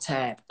reel-to-reel of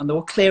tape. And they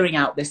were clearing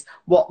out this,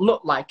 what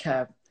looked like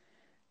a,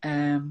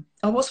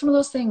 what's one of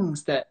those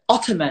things that,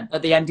 ottoman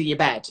at the end of your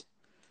bed.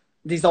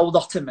 These old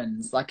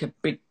ottomans, like a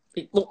big,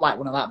 it looked like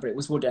one of that, but it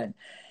was wooden.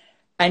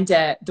 And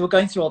they were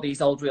going through all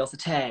these old reels of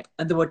tape,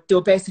 and they were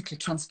basically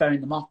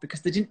transferring them off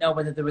because they didn't know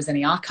whether there was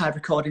any archive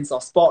recordings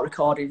or sport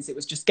recordings. It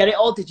was just get it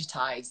all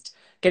digitized,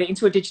 get it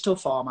into a digital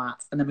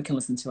format, and then we can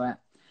listen to it.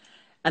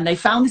 And they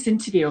found this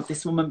interview of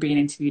this woman being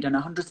interviewed on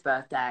her 100th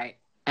birthday,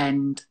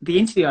 and the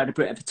interviewer had a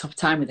bit of a tough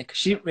time with her because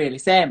she didn't really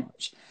say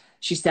much.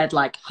 She said,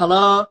 like,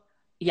 hello,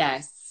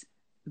 yes.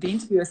 The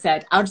interviewer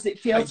said, how does it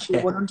feel to be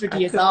 100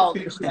 years old?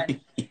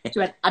 She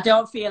went, I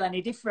don't feel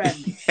any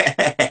different.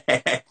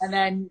 And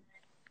then,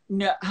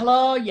 no,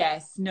 hello,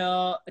 yes,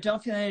 no, I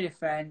don't feel any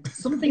different.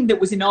 Something that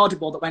was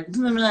inaudible that went,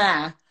 blah,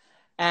 blah,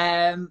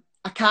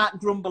 I can't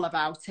grumble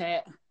about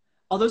it.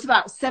 Or there was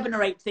about 7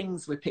 or 8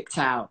 things we picked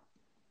out.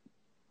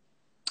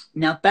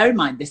 Now, bear in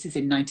mind, this is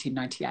in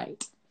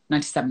 1998,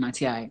 97,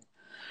 98.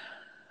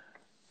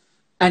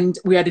 And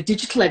we had a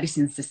digital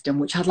editing system,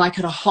 which had a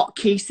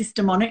hotkey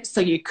system on it.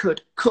 So you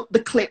could cut the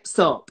clips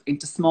up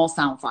into small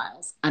sound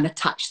files and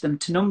attach them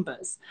to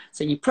numbers.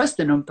 So you press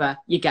the number,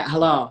 you get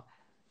hello.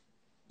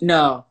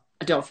 No,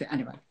 I don't feel,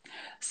 anyway.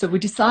 So we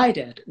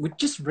decided we'd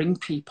just ring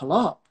people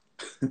up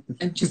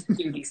and just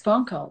do these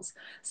phone calls.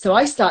 So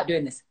I started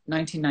doing this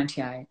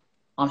 1998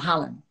 on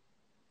Hallam.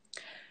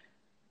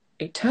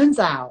 It turns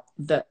out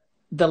that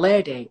the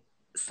lady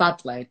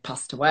sadly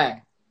passed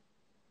away.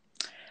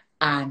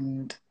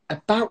 And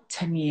about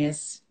 10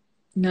 years,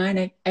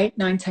 9,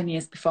 10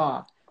 years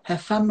before, her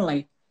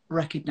family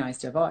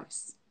recognised her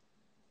voice.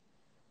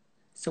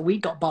 So we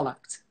got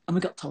bollocked. and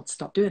we got told to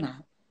stop doing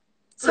that.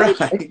 So we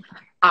did.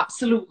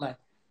 Absolutely,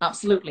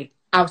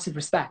 out of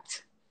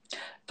respect.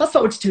 Fast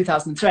forward to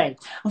 2003,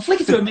 I'm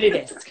flicking through a mini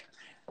disc,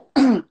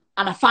 and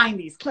I find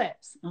these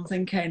clips. I'm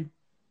thinking,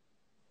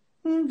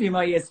 a few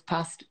more years have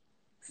passed.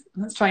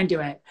 Let's try and do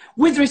it.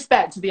 With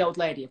respect to the old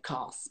lady, of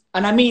course.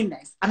 And I mean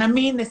this. And I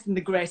mean this in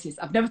the greatest.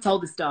 I've never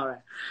told this story.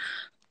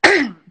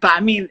 But I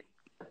mean,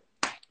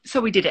 so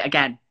we did it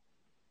again.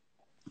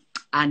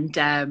 And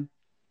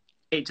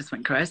it just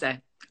went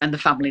crazy. And the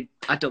family,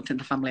 I don't think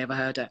the family ever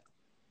heard it.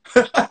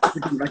 They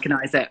didn't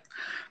recognise it.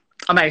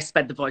 I may have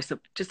sped the voice up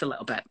just a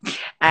little bit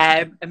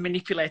and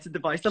manipulated the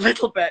voice a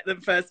little bit the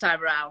first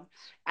time around.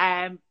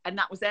 And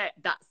that was it.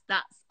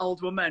 That's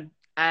Old Woman.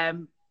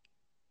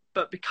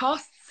 But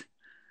because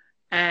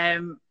I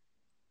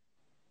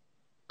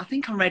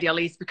think on Radio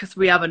Leeds, because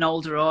we have an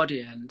older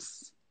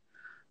audience,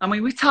 I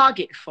mean, we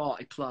target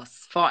 40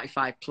 plus,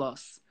 45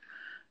 plus.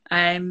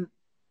 And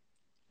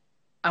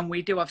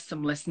we do have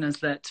some listeners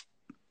that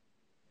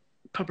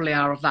probably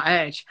are of that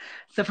age.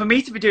 So for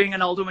me to be doing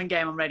an Old Woman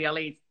game on Radio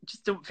Leeds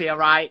just don't feel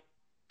right.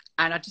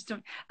 And I just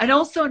don't. And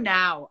also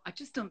now, I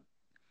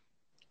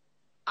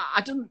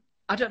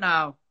don't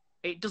know.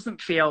 It doesn't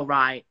feel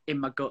right in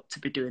my gut to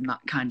be doing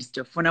that kind of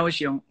stuff. When I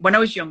was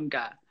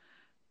younger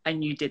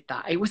and you did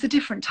that, it was a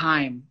different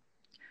time.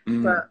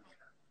 But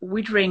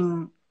we'd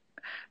ring,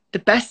 the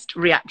best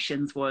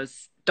reactions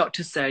was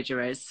doctors'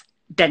 surgeries,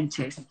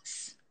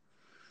 dentists.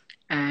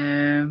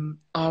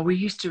 We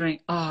used to ring,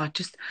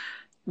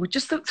 we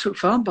just look through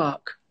phone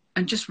book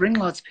and just ring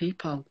loads of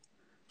people.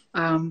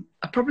 I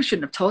probably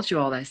shouldn't have told you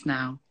all this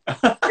now.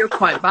 I feel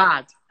quite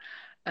bad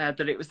that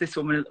it was this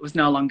woman that was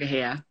no longer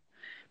here.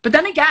 But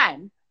then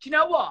again, do you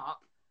know what?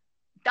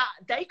 That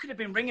they could have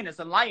been ringing us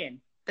and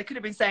lying. They could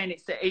have been saying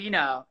it's,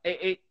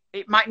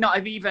 it might not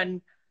have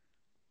even,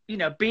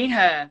 been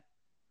her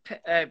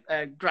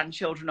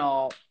grandchildren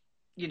or,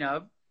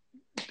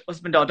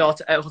 husband or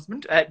daughter,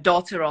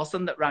 daughter or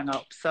son that rang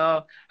up.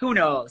 So who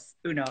knows?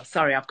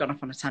 Sorry, I've gone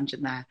off on a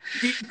tangent there.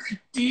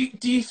 Do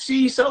you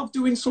see yourself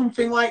doing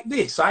something like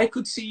this? I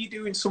could see you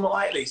doing something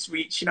like this,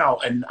 reaching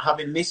out and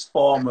having this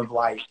form of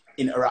like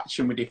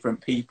interaction with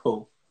different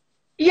people.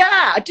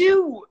 Yeah, I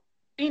do.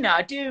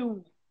 I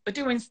do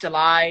Insta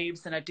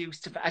lives and I do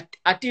stuff. I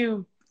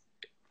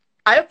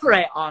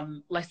operate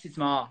on less is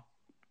more,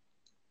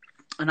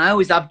 and I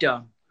always have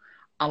done.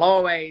 I'll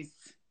always.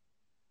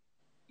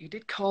 You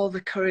did call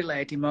the curry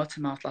lady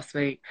Motormouth last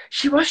week.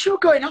 She was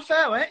going off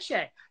her, weren't she?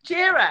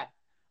 Jira.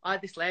 I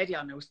had this lady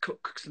on who was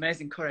cooks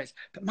amazing curries,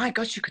 but my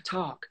God, she could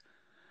talk.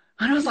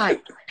 And I was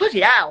like,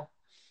 bloody hell.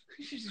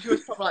 She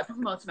was probably like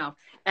Motormouth.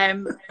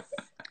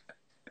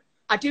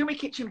 I do my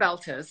kitchen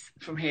belters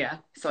from here,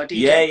 so I do.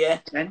 Yeah.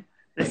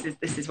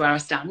 This is where I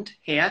stand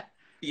here.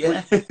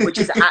 Yeah. Which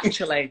is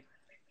actually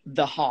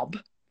the hob,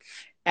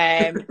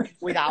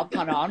 with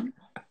Alpine on,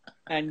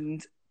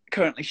 and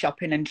currently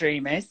shopping in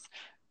Dreamies.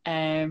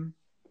 But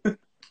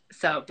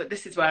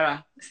this is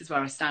where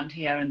I stand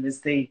here, and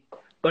there's the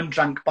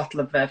undrank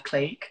bottle of Veuve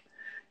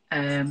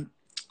Clicquot,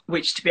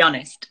 which, to be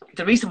honest,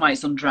 the reason why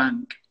it's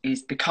undrank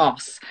is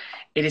because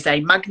it is a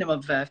magnum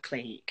of Veuve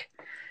Clicquot,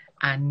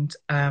 and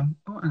hang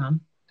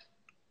on,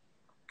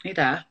 are you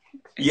there?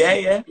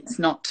 Yeah. It's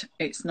not.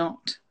 Do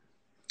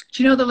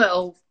you know the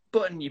little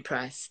button you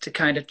press to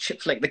kind of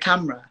flick the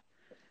camera?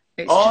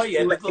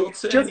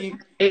 It's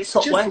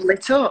just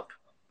lit up.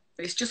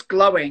 It's just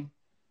glowing.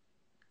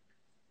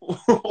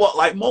 What,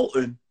 like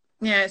molten?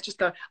 Yeah, it's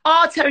just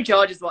Terry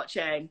George is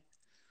watching.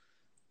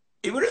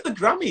 He were at the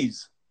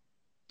Grammys.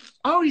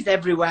 Oh, he's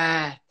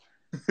everywhere.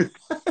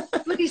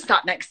 Bloody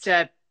sat next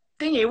to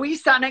Thingy. Were you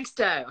sat next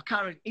to? I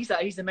can't remember.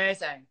 He's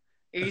amazing.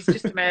 He's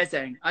just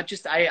amazing. I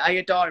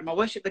adore him. I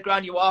worship the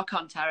ground you walk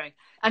on, Terry.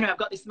 Anyway, I've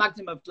got this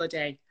magnum of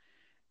bloody.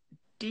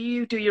 Do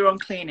you do your own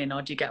cleaning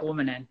or do you get a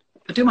woman in?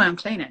 I do my own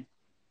cleaning.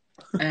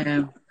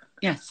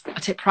 Yes, I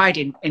take pride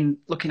in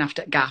looking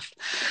after gaff,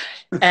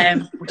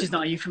 which is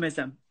not a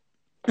euphemism.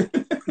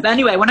 But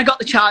anyway, when I got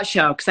the chart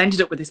show, because I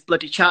ended up with this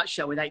bloody chart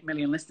show with 8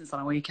 million listeners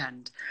on a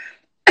weekend.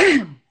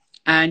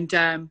 And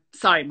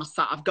sorry,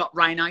 I've got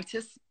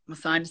rhinitis. My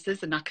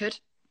sinuses are knackered.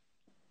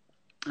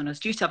 And I was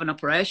due to have an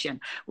operation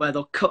where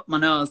they'll cut my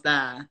nose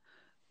there,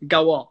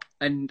 go up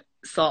and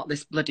sort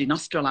this bloody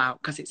nostril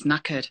out because it's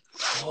knackered.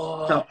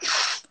 Oh.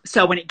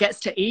 So when it gets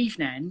to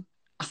evening,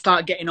 I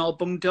start getting all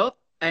bunged up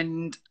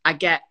and I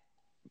get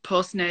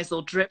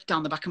post-nasal drip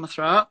down the back of my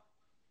throat.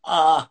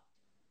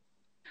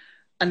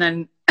 And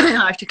then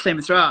I have to clear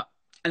my throat.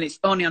 And it's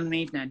only on an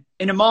evening.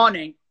 In the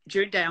morning,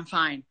 during the day, I'm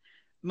fine.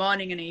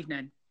 Morning and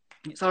evening,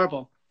 it's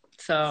horrible.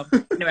 So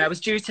anyway, I was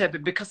due to,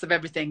 but because of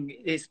everything,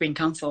 it's been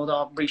cancelled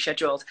or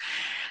rescheduled.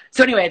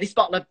 So anyway, this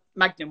bottle of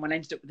Magnum, when I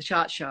ended up with the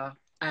chart show,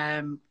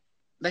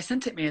 they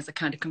sent it me as a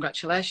kind of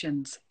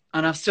congratulations,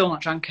 and I've still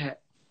not drank it.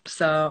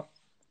 So,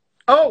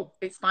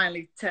 it's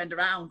finally turned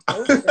around.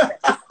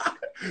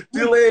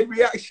 Delayed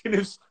reaction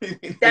of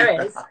spinning.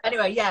 There is.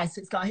 Anyway, yes,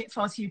 it's got a Hit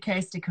Force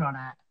UK sticker on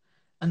it,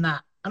 and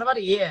that. And I've had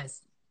it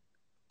years.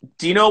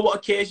 Do you know what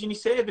occasion you're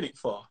saving it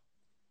for?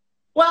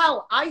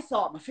 Well, I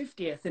thought my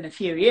 50th in a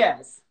few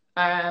years.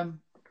 But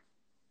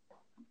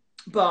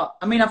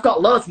I mean, I've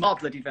got loads more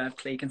bloody Verve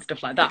Clique and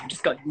stuff like that. I've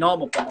just got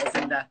normal bottles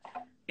in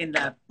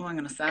the oh, I'm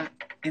gonna say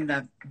in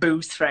the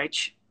booze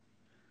fridge.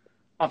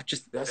 I've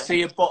just I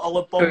see a bottle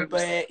of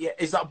Bombay. Yeah,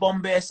 is that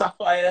Bombay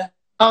Sapphire?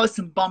 Oh,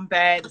 some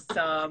Bombay. There's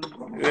some.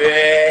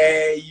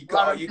 Yeah, you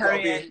got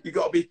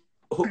to be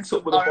hooked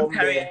up with a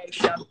Bombay.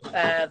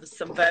 There's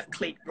some Verve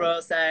Clique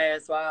Rosé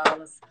as well.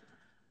 There's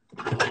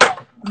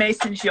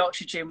Mason's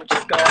Yorkshire Gin, which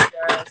is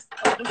gorgeous.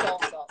 Oh, there's all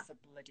sorts of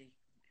bloody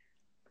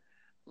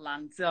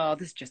lands. Oh,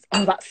 there's just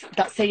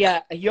that's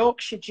a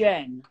Yorkshire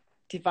Gin,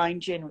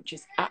 Divine Gin, which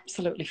is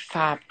absolutely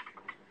fab.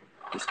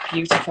 It's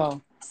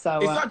beautiful.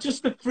 So is that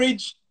just the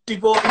fridge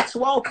devoted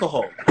to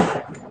alcohol?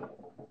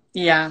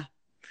 Yeah.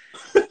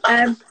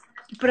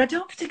 But I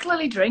don't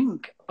particularly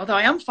drink. Although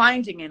I am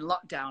finding in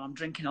lockdown, I'm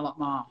drinking a lot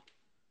more.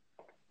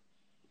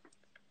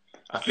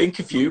 I think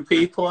a few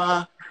people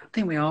are. I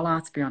think we all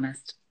are, to be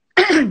honest.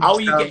 How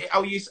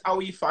are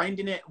you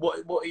finding it?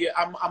 What are you?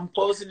 I'm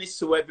posing this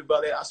to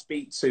everybody that I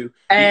speak to. Do you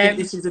think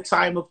this is a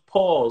time of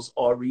pause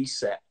or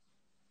reset?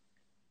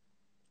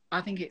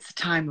 I think it's a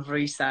time of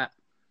reset.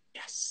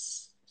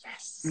 Yes.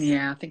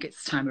 Yeah, I think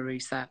it's a time of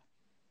reset.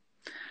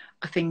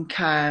 I think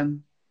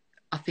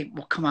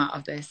we'll come out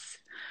of this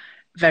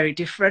very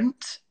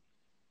different.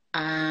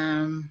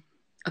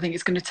 I think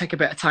it's going to take a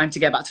bit of time to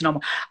get back to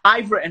normal.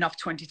 I've written off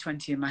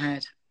 2020 in my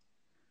head.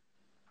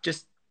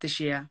 Just this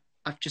year.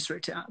 I've just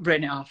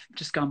written it off.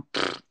 Just gone,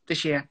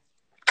 this year.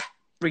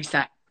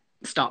 Reset.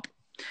 Stop.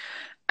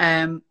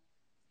 But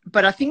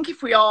I think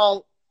if we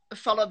all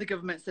follow the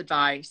government's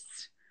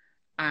advice,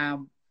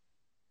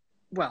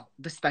 well,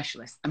 the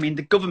specialists. I mean,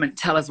 the government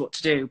tell us what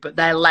to do, but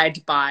they're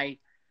led by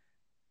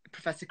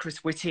Professor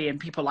Chris Whitty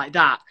and people like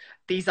that.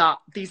 These are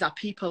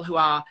people who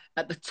are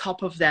at the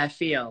top of their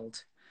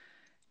field,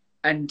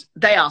 and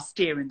they are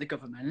steering the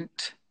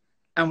government,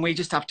 and we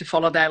just have to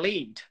follow their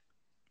lead.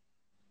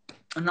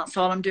 And that's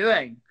all I'm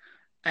doing.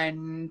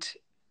 And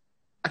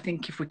I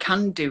think if we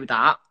can do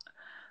that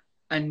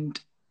and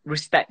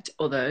respect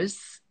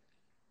others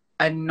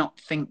and not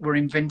think we're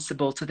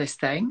invincible to this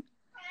thing.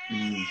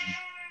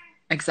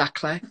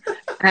 Exactly.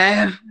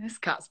 This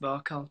cat's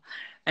vocal.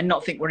 And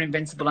not think we're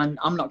invincible and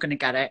I'm not going to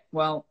get it.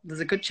 Well, there's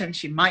a good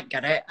chance you might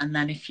get it. And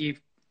then if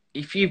you've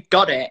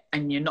got it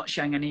and you're not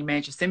showing any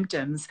major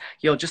symptoms,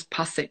 you'll just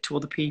pass it to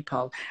other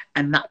people.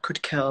 And that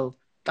could kill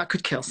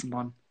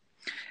someone.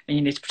 And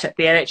you need to protect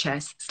the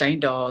NHS, stay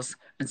indoors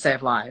and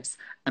save lives.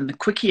 And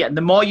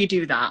the more you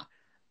do that,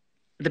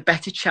 the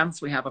better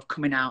chance we have of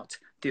coming out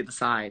the other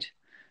side.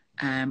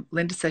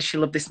 Linda says she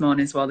loved this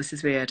morning as well. This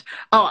is weird.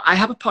 Oh, I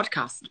have a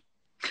podcast.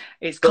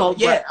 It's called...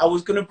 Yeah, I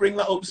was going to bring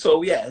that up.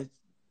 So, yeah.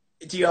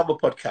 Do you have a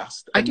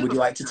podcast? And would you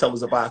like to tell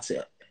us about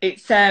it?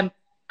 It's, hang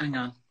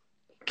on.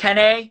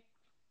 Kenny.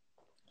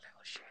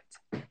 Oh,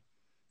 shit.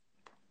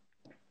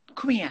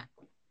 Come here.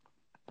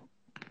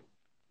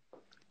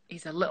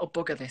 He's a little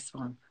bugger, this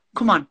one.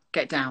 Come on,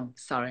 get down.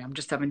 Sorry, I'm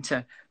just having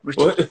to...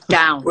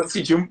 Down. What's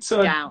he jumped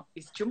on? Down.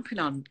 He's jumping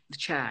on the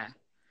chair.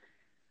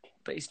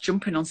 But he's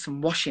jumping on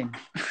some washing,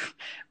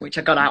 which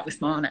I got out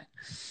this morning,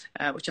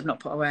 which I've not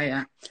put away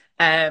yet.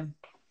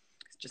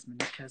 It's just my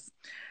knickers.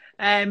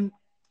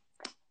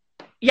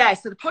 Yeah,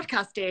 so the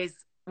podcast is,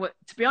 well,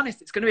 to be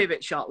honest, it's going to be a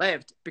bit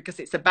short-lived because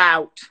it's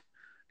about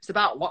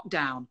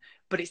lockdown,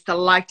 but it's the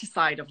lighter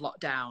side of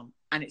lockdown,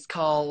 and it's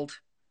called,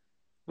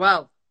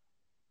 well,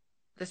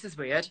 this is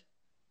weird,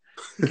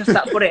 because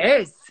that's what it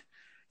is.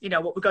 You know,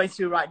 what we're going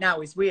through right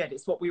now is weird.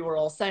 It's what we were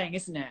all saying,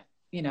 isn't it?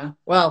 You know,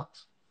 well,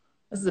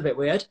 this is a bit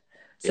weird.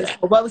 So yeah.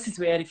 Well, this is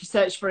weird. If you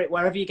search for it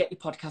wherever you get your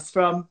podcast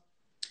from,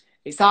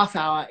 it's half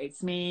hour.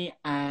 It's me,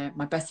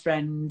 my best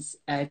friends,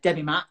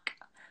 Debbie Mack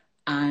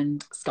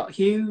and Scott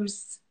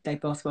Hughes. They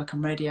both work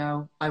on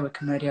radio. I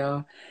work on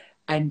radio.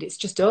 And it's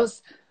just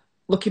us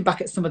looking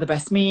back at some of the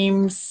best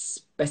memes,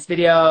 best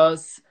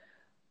videos,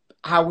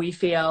 how we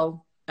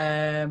feel,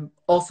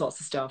 all sorts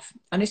of stuff.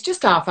 And it's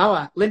just half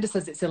hour. Linda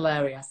says it's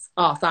hilarious.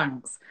 Oh,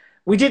 thanks.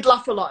 We did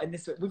laugh a lot in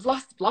this. We've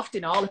laughed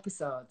in all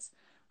episodes.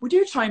 We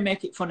do try and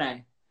make it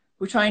funny.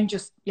 We try and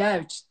just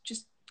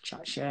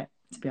chat shit,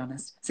 to be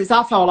honest. So it's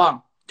half hour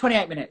long,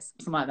 28 minutes,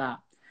 something like that.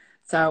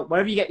 So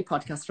wherever you get your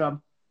podcast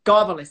from, go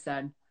have a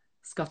listen.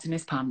 Scott in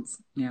his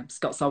pants. Yeah,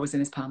 Scott's always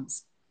in his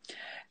pants.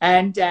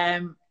 And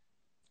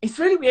it's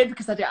really weird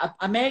because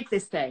I make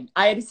this thing.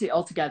 I edit it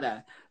all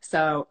together.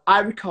 So I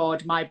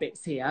record my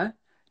bits here.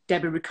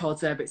 Debbie records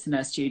her bits in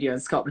her studio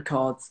and Scott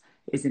records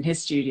is in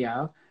his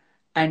studio.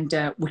 And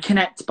we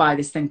connect by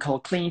this thing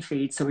called Clean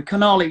Feed. So we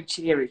can all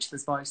hear each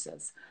other's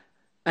voices.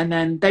 And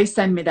then they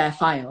send me their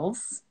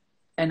files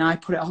and I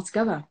put it all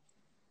together.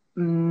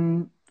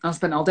 I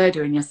spent all day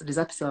doing yesterday's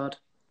episode.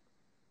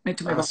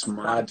 That's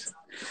mad.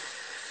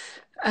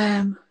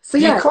 So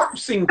yeah. You clap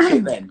sync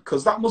it then?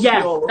 Because that must be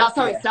all that's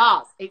how it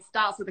starts. It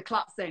starts with the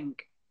clap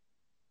sync.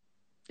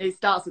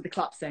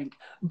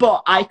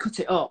 But I cut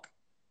it up.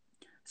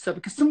 So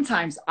because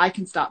sometimes I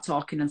can start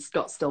talking and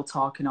Scott's still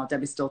talking or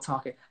Debbie's still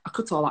talking. I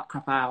cut all that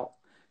crap out.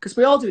 Because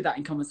we all do that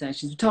in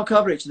conversations. We talk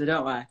over each other,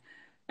 don't we?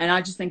 And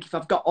I just think if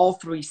I've got all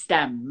three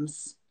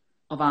stems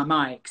of our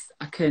mics,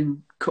 I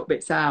can cut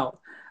bits out.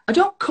 I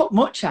don't cut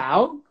much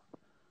out.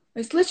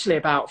 It's literally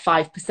about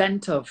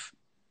 5% of,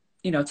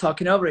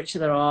 talking over each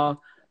other, or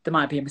there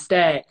might be a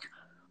mistake,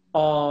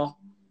 or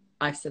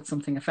I've said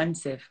something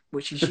offensive,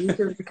 which is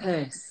usually the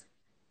case.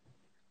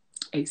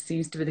 It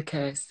seems to be the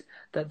case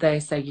that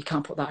they say you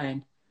can't put that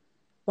in.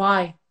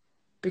 Why?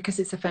 Because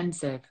it's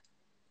offensive.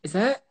 Is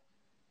it?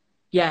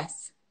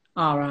 Yes.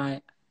 All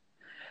right.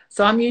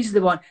 So I'm usually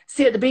the one.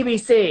 See, at the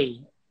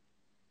BBC,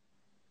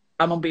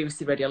 I'm on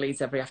BBC Radio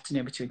Leeds every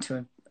afternoon between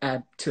 2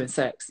 and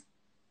 6.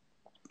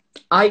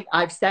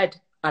 I've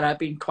said, and I've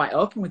been quite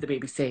open with the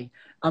BBC,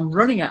 I'm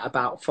running at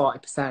about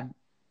 40%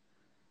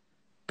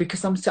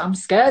 because I'm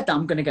scared that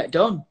I'm going to get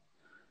done.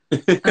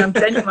 And I'm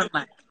genuinely,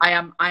 I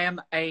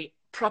am a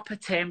proper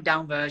tamed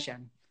down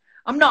version.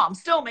 I'm not. I'm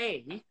still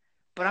me,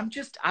 but I'm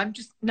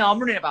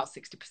running about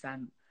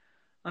 60%.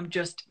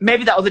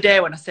 Maybe that other day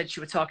when I said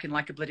you were talking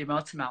like a bloody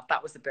motor mouth,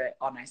 that was a bit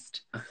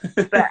honest.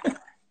 But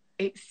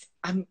it's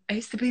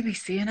the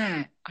BBC,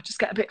 innit? I just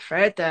get a bit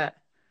afraid that,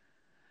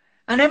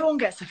 and everyone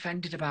gets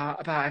offended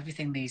about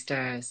everything these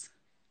days.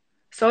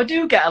 So I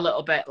do get a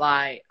little bit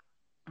like,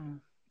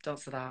 don't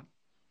say that.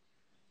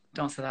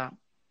 Don't say that.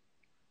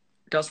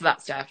 Don't say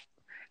that, Steph.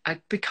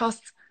 Because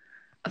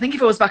I think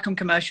if I was back on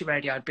commercial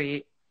radio, I'd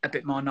be a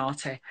bit more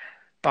naughty.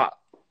 But,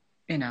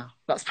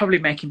 that's probably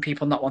making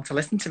people not want to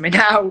listen to me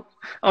now.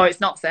 Oh, it's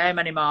not same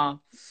anymore.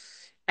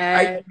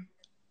 Are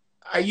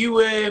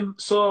you,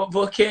 so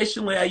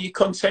vocationally, are you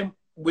content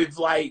with,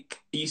 like,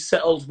 are you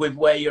settled with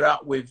where you're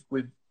at with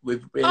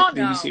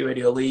BBC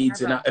Radio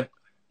Leeds? Never.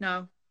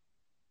 No.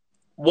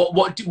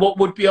 What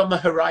would be on the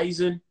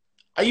horizon?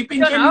 Are you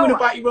being genuine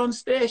about your own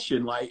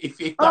station? Like, if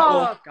that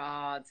were...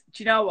 God.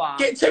 Do you know what?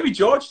 Get Terry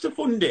George to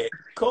fund it.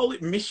 Call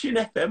it Mission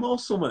FM or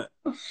something.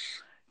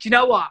 Do you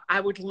know what? I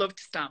would love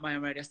to start my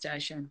own radio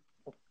station.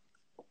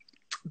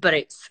 But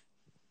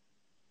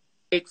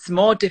it's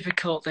more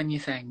difficult than you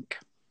think.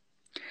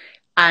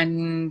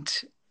 And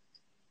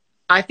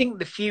I think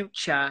the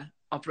future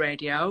of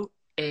radio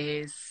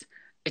is...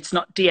 It's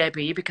not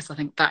DAB, because I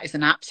think that is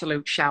an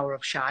absolute shower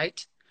of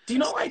shite. Do you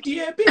not like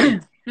DAB?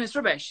 No, it's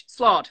rubbish. It's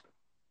flawed.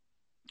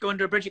 Go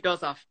under a bridge, it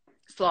goes off.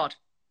 It's flawed.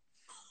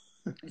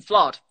 It's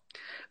flawed.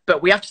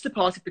 But we have to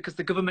support it because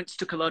the government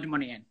stuck a load of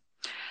money in.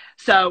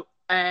 So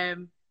I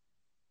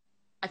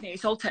think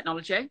it's old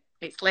technology.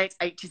 It's late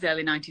 80s,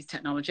 early 90s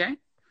technology.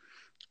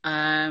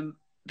 The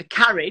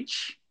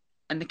carriage,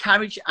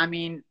 I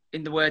mean,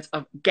 in the words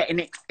of getting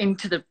it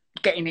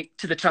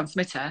to the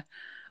transmitter,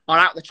 or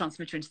out the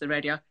transmitter into the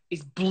radio,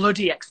 is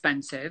bloody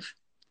expensive.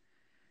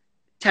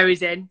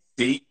 Terry's in.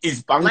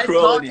 He's bankrolling. Let's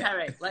talk,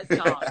 Terry. Let's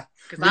talk.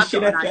 Because I've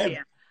got an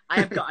idea. I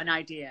have got an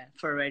idea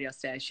for a radio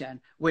station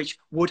which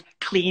would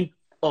clean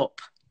up.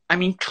 I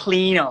mean,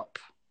 clean up.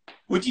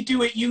 Would you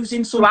do it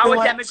using something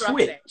like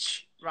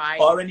Twitch,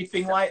 right, or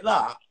anything like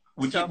that?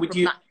 Would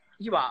you?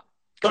 You are.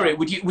 Sorry.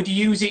 Would you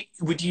use it?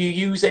 Would you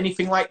use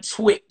anything like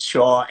Twitch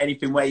or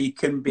anything where you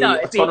can be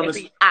autonomous?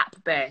 It'd be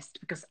app-based,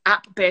 because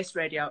app-based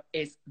radio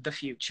is the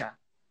future.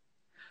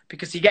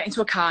 Because you get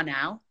into a car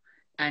now,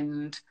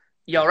 and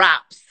your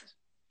apps,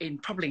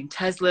 probably in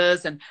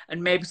Teslas and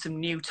maybe some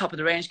new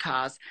top-of-the-range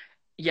cars,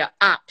 your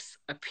apps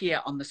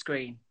appear on the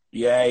screen.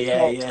 Yeah.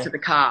 To the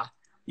car.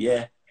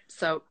 Yeah.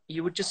 So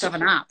you would just have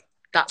an app.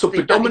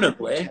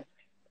 Predominantly,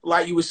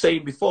 like you were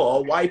saying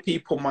before, why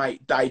people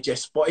might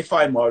digest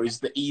Spotify more is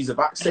the ease of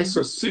access.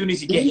 So as soon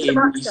as you get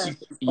in,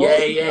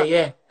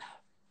 yeah.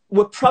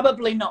 We're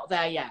probably not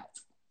there yet.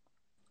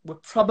 We're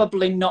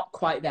probably not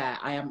quite there.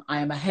 I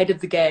am ahead of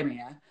the game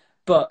here.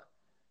 But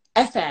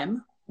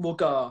FM will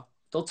go.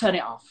 They'll turn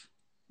it off.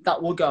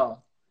 That will go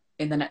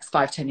in the next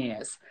 5-10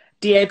 years.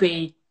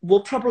 DAB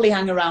will probably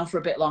hang around for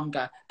a bit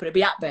longer, but it'll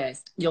be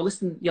app-based. You'll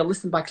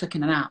listen by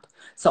clicking an app.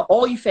 So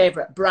all your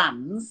favourite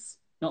brands,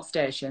 not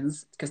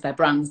stations, because they're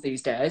brands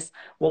these days,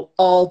 will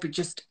all be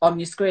just on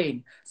your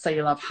screen. So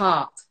you'll have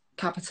Heart,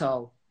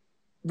 Capital,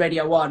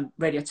 Radio 1,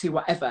 Radio 2,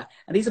 whatever.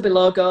 And these will be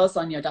logos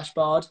on your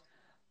dashboard.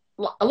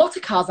 A lot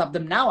of cars have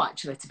them now,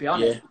 actually, to be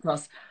honest,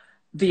 because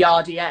the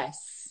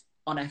RDS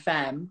on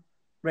FM,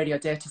 Radio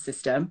Data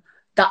System,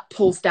 that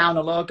pulls down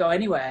a logo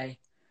anyway.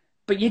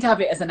 But you'd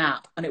have it as an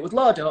app and it would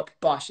load up.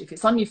 Bosh, if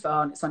it's on your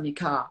phone, it's on your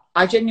car.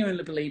 I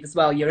genuinely believe as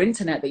well, your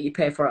internet that you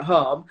pay for at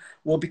home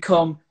will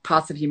become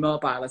part of your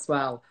mobile as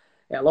well.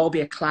 It'll all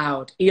be a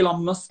cloud.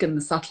 Elon Musk and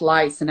the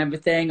satellites and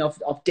everything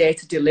of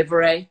data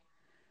delivery,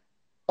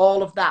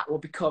 all of that will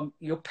become,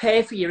 you'll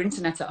pay for your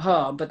internet at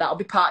home, but that'll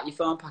be part of your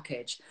phone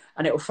package,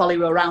 and it will follow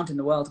you around in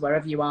the world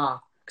wherever you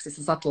are, because it's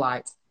a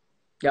satellite.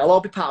 It'll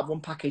all be part of one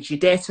package, your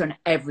data and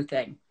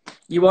everything.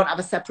 You won't have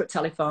a separate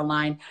telephone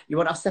line. You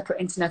won't have separate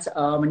internet at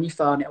home and your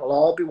phone. It will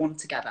all be one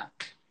together.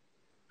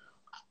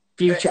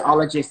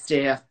 Futurologist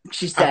here,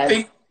 she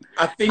says.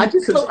 I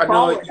just look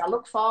forward. I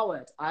look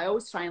forward. I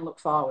always try and look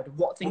forward.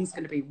 What things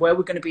going to be, where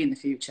we're going to be in the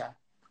future.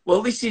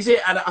 Well, this is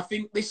it. And I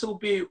think this will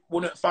be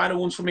one of the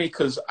final ones for me,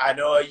 because I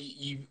know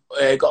you've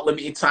got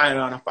limited time,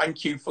 and I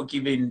thank you for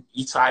giving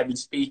your time and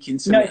speaking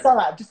to me. No, it's all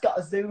right. I've just got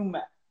a Zoom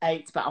at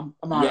 8, but I'm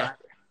all right.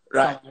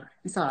 Right.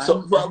 It's all right.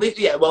 So, well,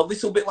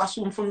 this will be the last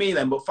one from me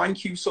then, but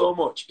thank you so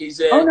much.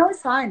 Oh, no,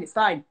 it's fine. It's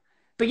fine.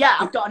 But yeah,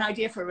 I've got an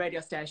idea for a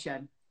radio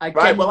station.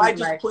 Right, well, I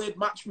just played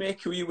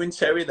matchmaker with you and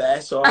Terry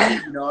there, so,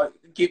 you know,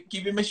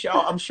 give him a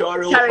shout. I'm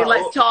sure he'll... Terry,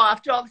 let's talk.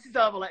 After all this is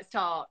over, let's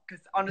talk.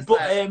 Because honestly,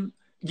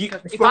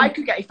 if I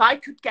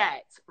could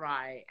get,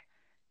 right,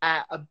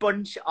 a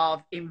bunch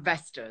of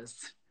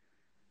investors,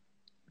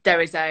 there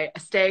is a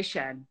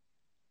station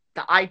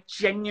that I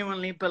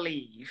genuinely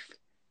believe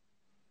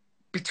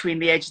between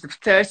the ages of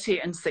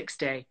 30 and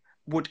 60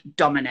 would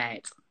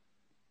dominate.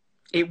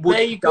 It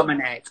would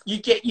dominate. You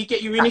get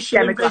your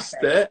initial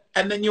investor,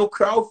 and then you'll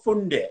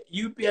crowdfund it.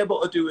 You'd be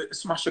able to do it,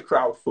 smash a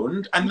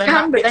crowdfund, and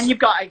then but then you've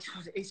got.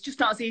 It's just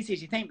not as easy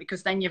as you think,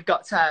 because then you've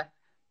got to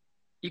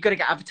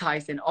get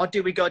advertising, or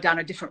do we go down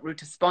a different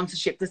route of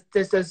sponsorship?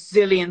 There's a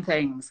zillion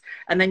things,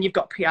 and then you've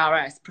got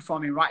PRS,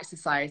 Performing Rights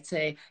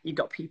Society. You've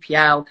got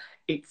PPL.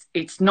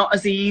 It's not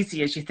as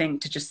easy as you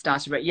think to just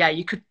start a radio. Yeah,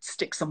 you could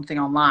stick something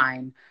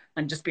online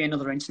and just be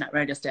another internet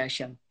radio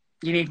station.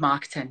 You need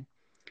marketing.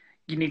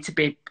 You need to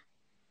be.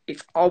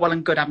 It's all well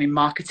and good having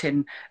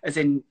marketing as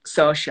in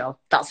social.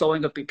 That's all well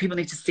and good, but people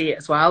need to see it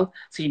as well.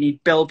 So you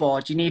need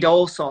billboards, you need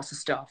all sorts of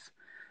stuff.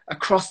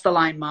 Across the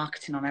line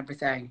marketing on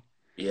everything.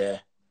 Yeah.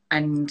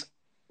 And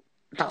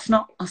that's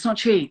not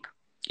cheap.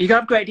 You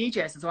gotta have great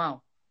DJs as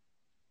well.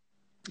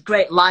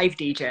 Great live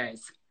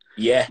DJs.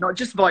 Yeah. Not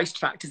just voice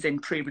tracked as in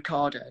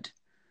pre-recorded.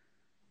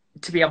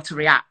 To be able to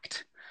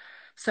react.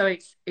 So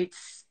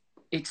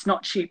it's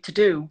not cheap to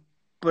do,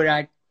 but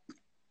I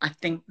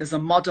think there's a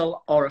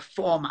model or a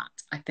format,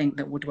 I think,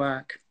 that would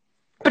work.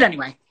 But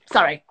anyway,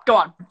 sorry, go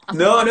on.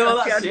 No,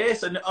 that's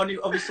it. And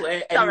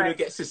obviously, anyone who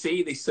gets to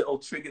see this, it'll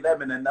trigger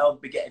them, and then they'll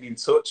be getting in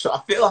touch. So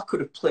I feel I could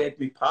have played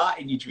my part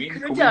in your dream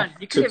coming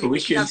to fruition. You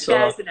can have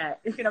shares in it.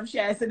 You can have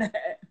shares in it.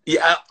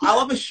 Yeah, I'll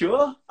have a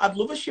show. I'd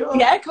love a show.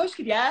 Yeah, of course you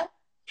could, yeah.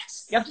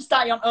 Yes. You have to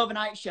start your own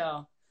overnight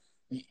show.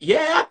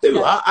 Yeah, I'd do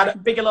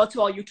that. Big hello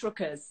to all you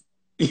truckers.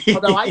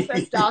 Although I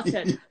first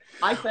started,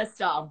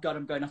 oh God,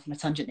 I'm going off on a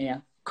tangent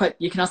here.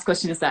 You can ask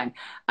questions then.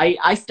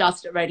 I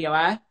started at Radio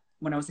Air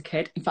when I was a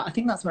kid. In fact, I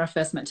think that's where I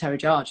first met Terry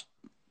George.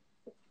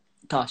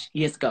 Gosh,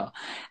 years ago.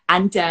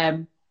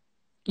 And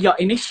your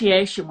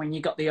initiation when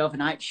you got the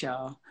overnight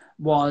show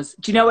was,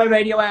 do you know where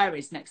Radio Air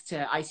is next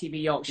to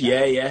ITV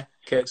Yorkshire? Yeah.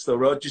 Kirkstall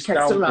Road, just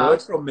down the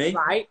road from me.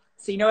 Right.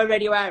 So you know where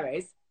Radio Air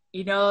is?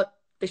 You know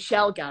the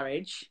Shell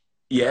garage?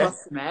 Yeah.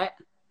 Across from it?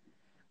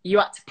 You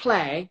had to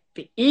play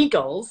the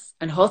Eagles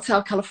and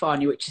Hotel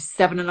California, which is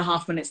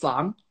 7.5 minutes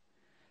long.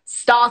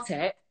 Start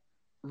it,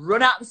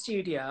 run out of the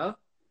studio,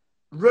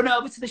 run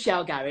over to the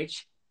Shell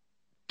garage,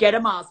 get a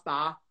Mars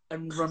bar,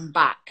 and run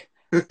back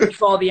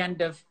before the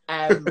end of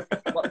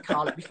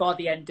before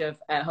the end of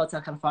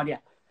Hotel California.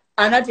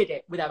 And I did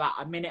it with about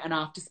a minute and a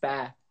half to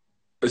spare.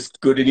 That's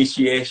good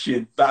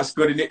initiation. That's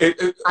good.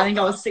 I think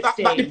I was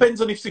 16. That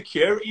depends on if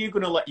security are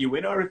going to let you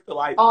in, or if they're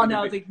like... Oh,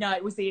 no,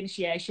 it was the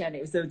initiation.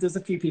 There was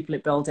a few people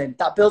at building.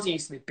 That building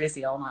used to be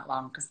busy all night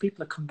long because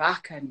people had come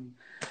back and,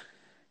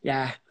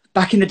 yeah,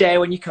 back in the day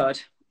when you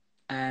could.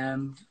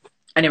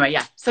 Anyway,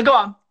 yeah. So go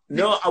on.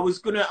 No, I was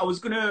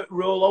gonna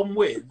roll on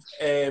with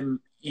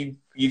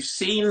you've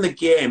seen the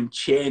game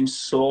change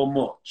so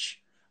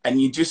much,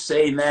 and you're just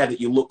saying there that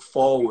you look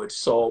forward.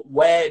 So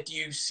where do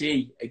you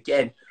see,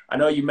 again, I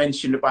know you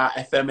mentioned about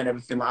FM and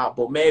everything like that,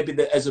 but maybe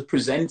that as a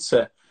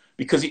presenter,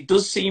 because it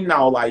does seem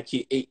now like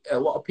a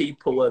lot of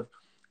people have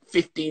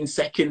 15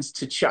 seconds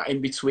to chat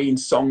in between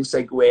song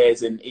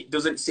segues, and it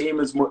doesn't seem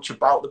as much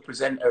about the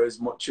presenter as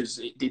much as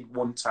it did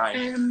one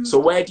time. So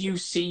where do you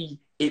see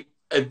it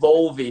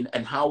evolving,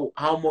 and how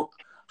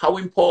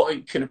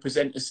important can a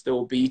presenter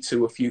still be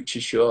to a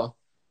future show?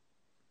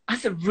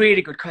 That's a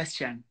really good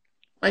question.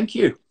 Thank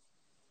you.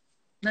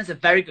 That's a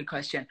very good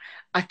question.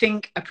 I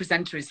think a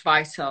presenter is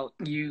vital.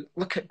 You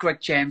look at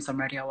Greg James on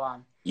Radio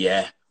 1.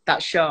 Yeah.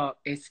 That show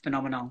is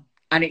phenomenal.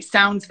 And it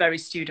sounds very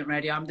student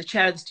radio. I'm the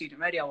chair of the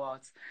Student Radio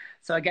Awards.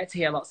 So I get to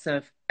hear lots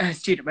of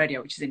student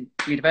radio, which is in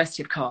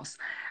university, of course.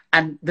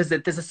 And there's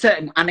a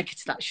certain anarchy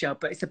to that show,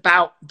 but it's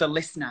about the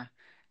listener.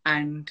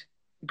 And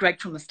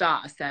Greg from the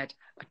start has said,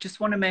 I just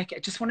want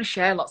to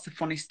share lots of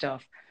funny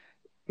stuff.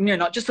 You know,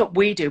 not just what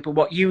we do, but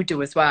what you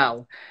do as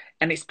well.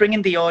 And it's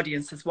bringing the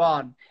audience as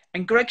one.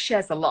 And Greg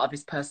shares a lot of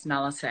his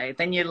personality.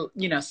 Then, you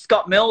know,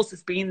 Scott Mills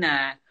has been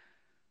there.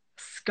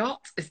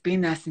 Scott has been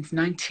there since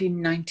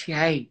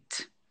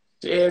 1998.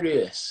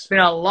 Serious. It's been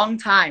a long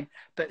time.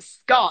 But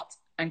Scott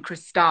and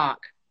Chris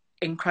Stark,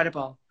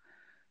 incredible.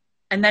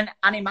 And then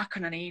Annie Mack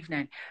on an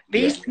evening.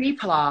 These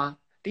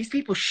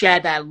people share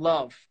their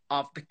love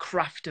of the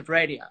craft of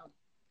radio.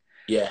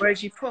 Yeah.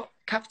 Whereas you put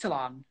Capital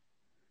on,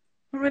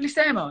 I don't really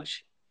say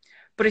much.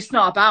 But it's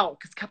not about,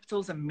 because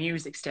Capital's a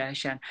music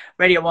station.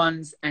 Radio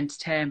 1's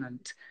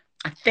entertainment.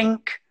 I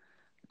think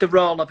the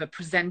role of a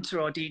presenter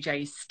or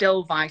DJ is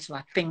still vital.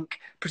 I think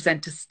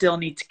presenters still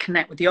need to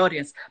connect with the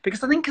audience.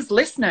 Because I think as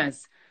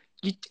listeners,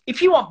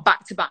 if you want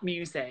back-to-back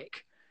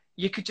music,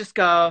 you could just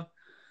go,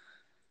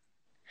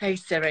 hey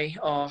Siri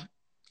or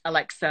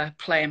Alexa,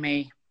 play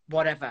me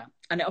whatever.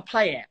 And it'll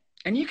play it.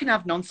 And you can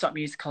have non-stop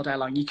music all day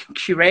long. You can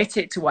curate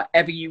it to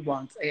whatever you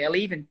want. It'll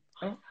even...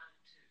 Oh.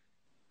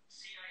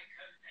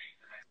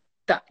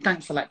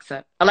 Thanks,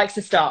 Alexa.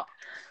 Alexa, stop.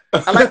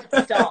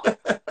 Alexa, stop.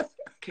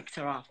 Kicked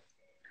her off.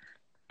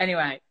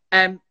 Anyway,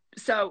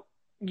 so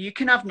you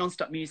can have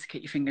non-stop music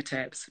at your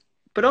fingertips.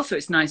 But also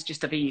it's nice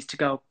just of ease to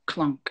go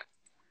clunk,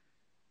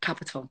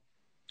 Capital,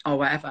 or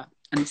whatever.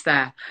 And it's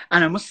there.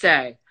 And I must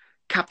say,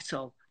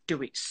 Capital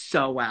do it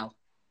so well.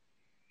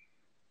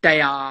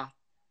 They are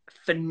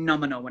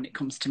phenomenal when it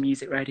comes to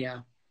music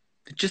radio.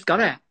 They've just got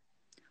it.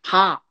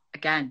 Heart,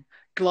 again,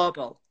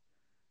 global,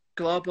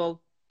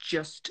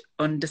 just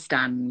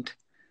understand.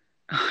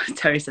 Oh,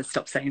 Terry says,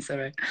 stop saying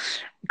sorry.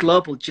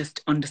 Global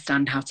just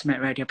understand how to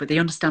make radio, but they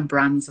understand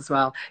brands as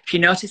well. If you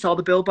notice all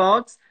the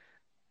billboards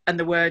and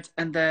the words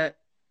and the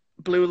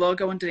blue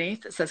logo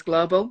underneath that says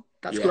global,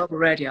 that's Global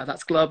Radio.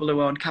 That's Global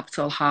who own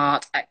Capital,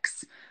 Heart,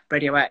 X,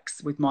 Radio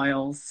X with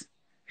Miles,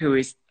 who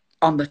is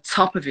on the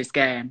top of his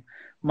game.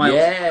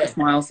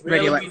 Miles, really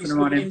Radio X in the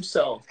morning.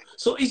 Himself.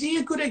 So is he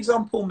a good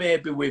example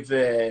maybe with,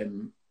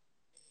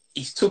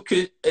 he's took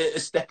a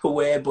step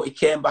away, but he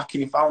came back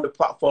and he found a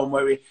platform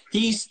where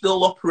he's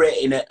still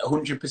operating at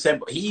 100%,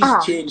 but he's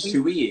changed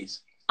who he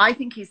is. I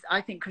think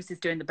Chris is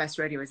doing the best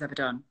radio he's ever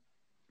done,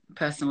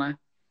 personally.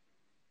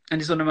 And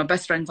he's one of my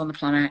best friends on the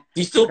planet.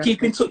 Do you still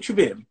keep in touch with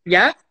him?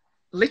 Yeah.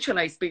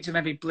 Literally, I speak to him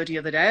every bloody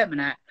other day at a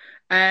minute.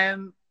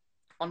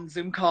 On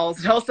Zoom calls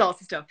and all sorts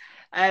of stuff.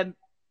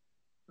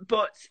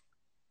 But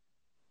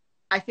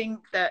I think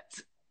that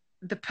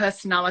the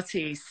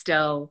personality is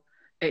still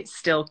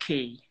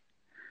key.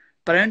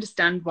 But I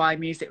understand why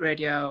music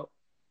radio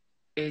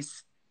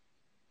is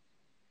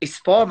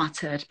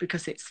formatted,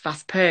 because it's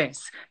fast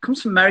paced. It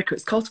comes from America.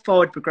 It's called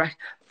forward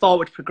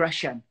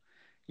progression.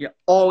 You're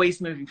always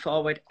moving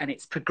forward, and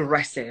it's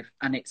progressive,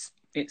 and it's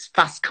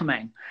fast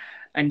coming.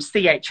 And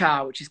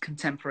CHR, which is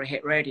contemporary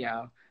hit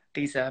radio,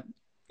 these are,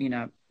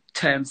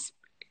 terms,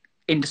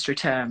 industry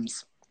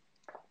terms.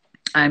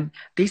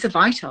 These are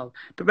vital.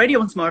 But Radio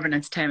 1's more of an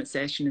entertainment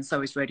station, and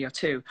so is Radio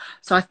 2.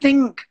 So I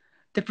think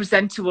the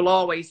presenter will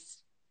always...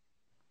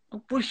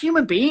 We're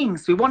human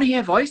beings. We want to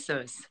hear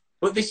voices.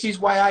 But this is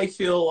why I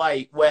feel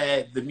like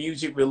where the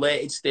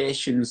music-related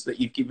stations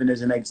that you've given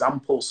as an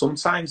example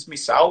sometimes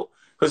miss out,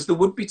 because there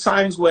would be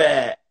times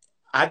where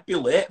I'd be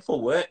late for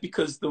work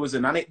because there was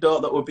an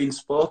anecdote that was being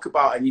spoke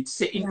about, and you'd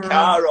sit in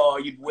car or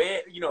you'd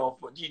wait,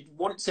 but you'd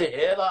want to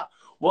hear that.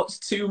 What's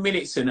 2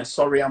 minutes in a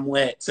sorry I'm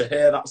late to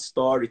hear that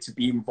story, to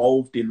be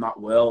involved in that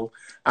world?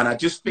 And I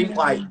just think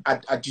I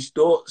just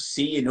don't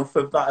see enough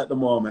of that at the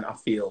moment, I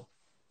feel.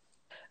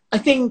 I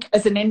think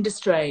as an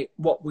industry,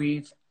 what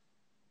we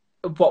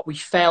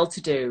fail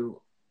to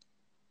do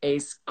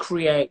is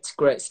create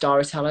great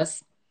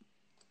storytellers.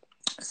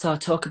 So I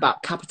talk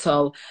about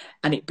Capital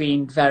and it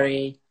being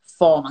very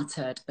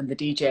formatted, and the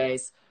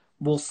DJs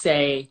will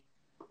say,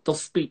 they'll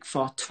speak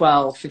for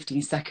 12,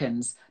 15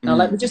 seconds. Now,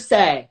 let me just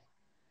say,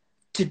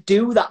 to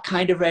do that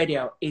kind of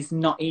radio is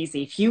not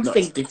easy. If you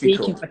think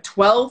speaking for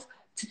 12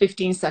 to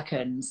 15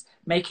 seconds,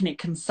 making it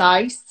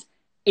concise,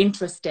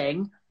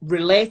 interesting,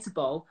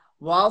 relatable,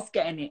 whilst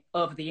getting it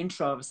over the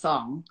intro of a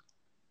song,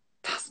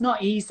 that's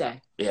not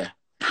easy. Yeah.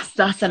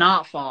 That's an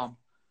art form.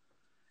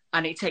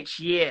 And it takes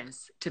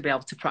years to be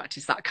able to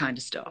practice that kind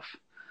of stuff.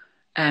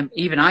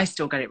 Even I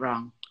still get it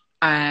wrong.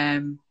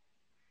 But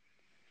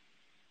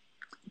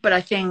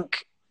I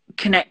think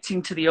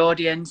connecting to the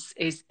audience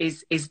is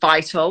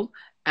vital,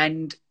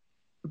 and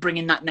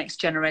bringing that next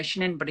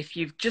generation in. But if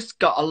you've just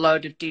got a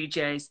load of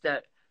DJs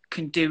that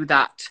can do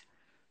that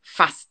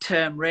fast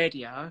term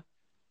radio,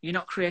 you're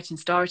not creating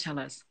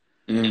storytellers.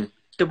 They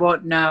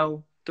won't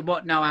know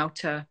how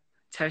to.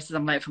 Terry says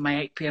I'm late for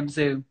my 8 p.m.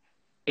 Zoom.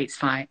 It's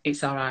fine.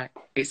 It's all right.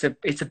 It's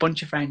a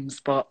bunch of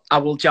friends, but I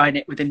will join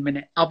it within a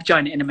minute. I'll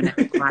join it in a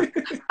minute. Right.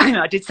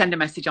 I did send a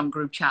message on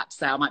group chat,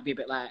 so I might be a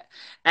bit late.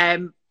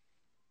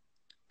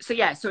 So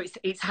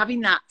it's having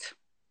that.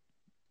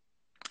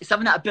 It's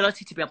having that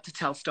ability to be able to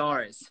tell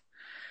stories.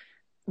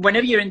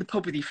 Whenever you're in the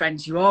pub with your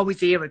friends, you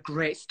always hear a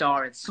great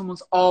story.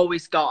 Someone's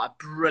always got a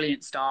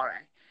brilliant story.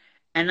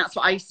 And that's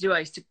what I used to do. I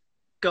used to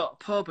go to a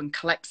pub and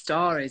collect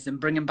stories and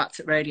bring them back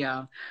to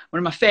radio. One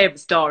of my favourite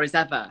stories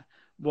ever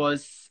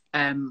was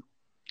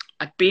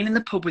I'd been in the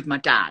pub with my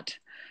dad,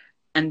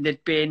 and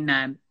they'd been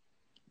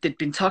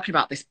talking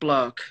about this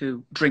bloke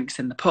who drinks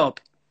in the pub.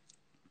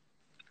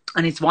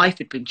 And his wife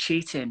had been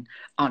cheating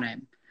on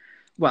him.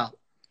 Well,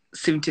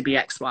 soon to be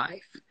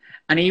ex-wife,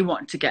 and he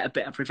wanted to get a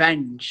bit of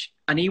revenge,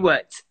 and he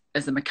worked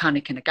as a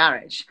mechanic in a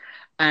garage,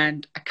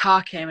 and a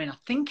car came in. I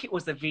think it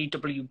was a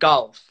VW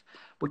Golf,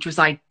 which was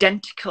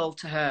identical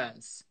to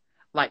hers,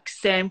 like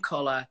same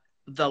colour,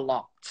 the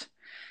lot.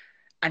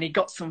 And he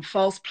got some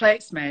false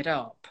plates made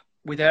up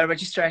with her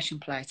registration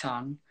plate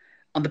on.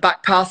 On the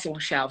back parcel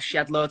shelf, she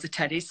had loads of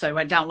teddies. So he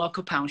went down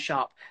local pound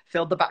shop,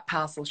 filled the back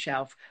parcel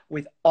shelf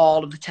with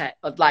all of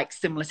the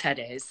similar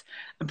teddies,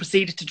 and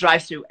proceeded to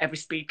drive through every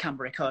speed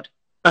camera he could.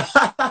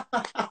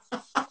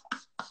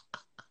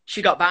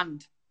 She got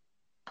banned.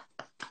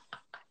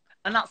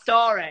 And that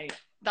story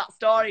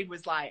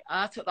was like,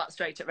 I took that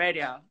straight to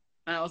radio.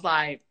 And I was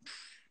like,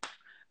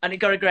 and it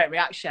got a great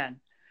reaction.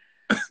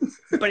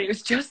 But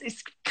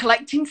it's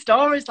collecting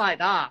stories like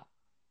that.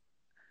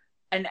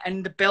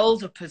 And the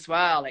build-up as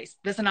well.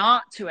 There's an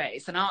art to it.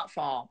 It's an art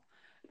form.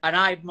 And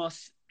I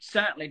most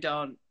certainly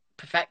don't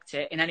perfect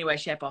it in any way,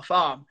 shape or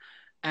form.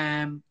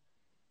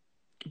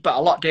 But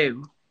a lot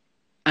do.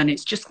 And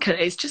it's just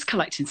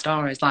collecting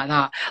stories like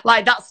that.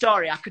 Like that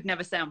story I could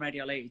never say on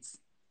Radio Leeds.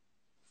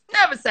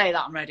 Never say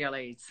that on Radio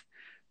Leeds.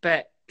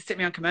 But stick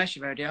me on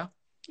commercial radio,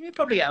 you'd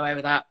probably get away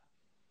with that.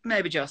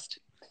 Maybe just.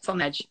 It's on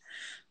the edge.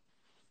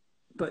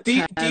 But do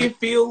you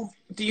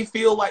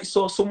feel like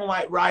someone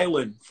like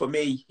Rylan, for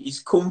me,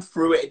 he's come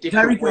through it a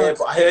different way,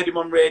 but I heard him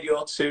on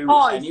Radio 2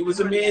 and he was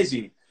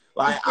amazing.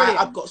 Like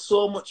I've got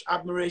so much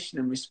admiration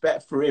and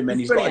respect for him, and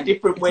he's got a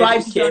different way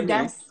that he came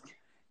in.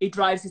 He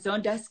drives his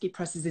own desk, he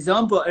presses his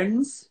own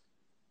buttons.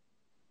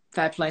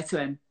 Fair play to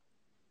him.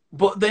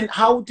 But then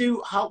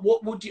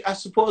what would you, I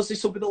suppose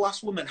this will be the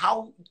last one then,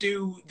 how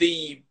do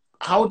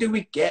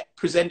we get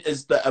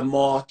presenters that are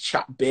more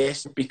chat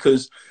based?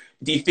 Because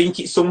do you think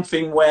it's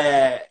something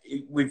where,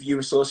 with your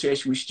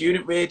association with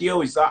student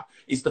radio, is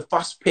the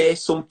fast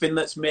pace something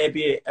that's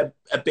maybe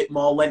a bit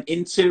more lent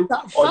into,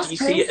 or do you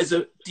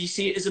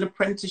see it as an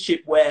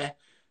apprenticeship where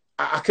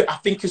I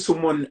think of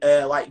someone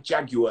like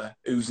Jaguar,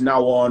 who's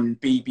now on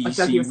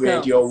BBC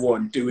Radio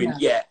 1 doing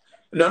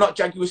no, not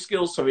Jaguar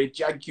Skills, sorry,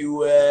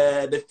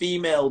 Jaguar, the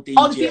female DJ.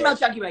 Oh, the female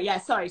Jaguar, yeah,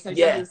 sorry. So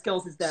Jaguar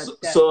Skills is the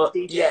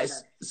DJ.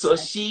 Yes, so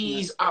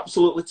she's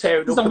absolutely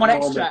tearing up. She's on One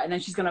Extra, and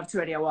then she's gone up to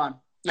Radio 1.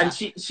 Yeah. And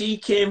she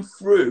came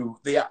through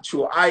the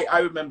actual. I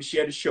remember she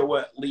had a show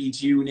at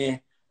Leeds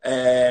Uni,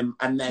 and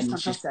then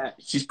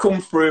she's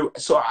come through.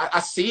 So I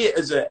see it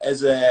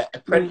as a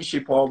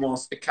apprenticeship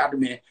almost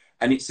academy,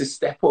 and it's a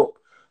step up.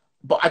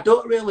 But I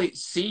don't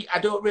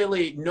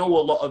really know a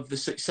lot of the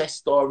success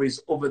stories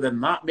other than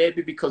that.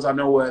 Maybe because I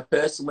know her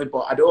personally,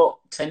 but I don't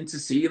tend to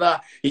see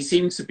that. It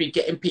seems to be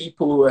getting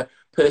people who are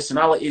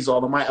personalities,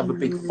 or they might have a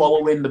big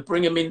following. They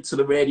bring them into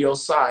the radio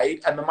side,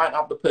 and they might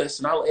have the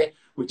personality,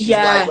 which is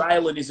why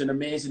Rylan is an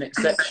amazing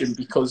exception,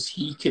 because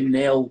he can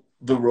nail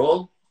the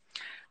role.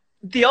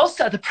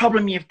 The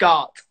problem you've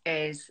got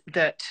is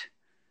that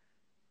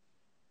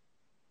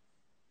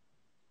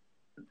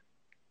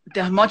the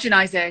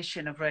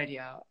homogenisation of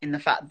radio, in the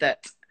fact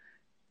that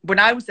when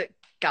I was at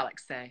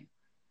Galaxy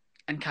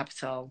and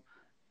Capital,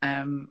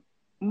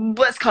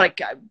 let's call it,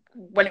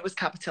 when it was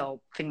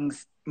Capital,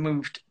 things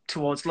moved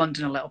towards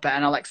London a little bit,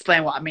 and I'll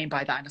explain what I mean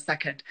by that in a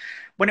second.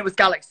 When it was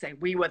Galaxy,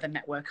 we were the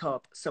network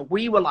hub. So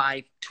we were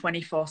live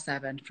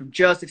 24/7 from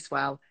Joseph's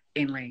Well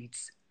in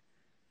Leeds.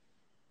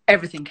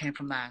 Everything came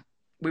from there.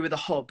 We were the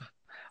hub.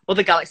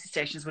 Other Galaxy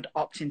stations would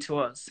opt into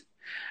us.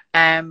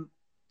 And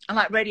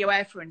like Radio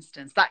Air, for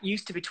instance, that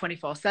used to be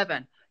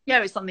 24/7. Yeah,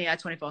 it's on the air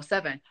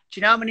 24/7. Do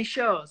you know how many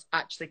shows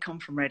actually come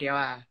from Radio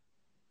Air?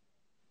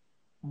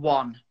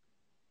 1.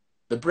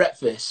 The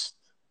Breakfast.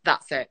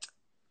 That's it.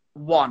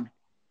 1.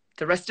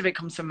 The rest of it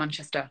comes from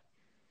Manchester.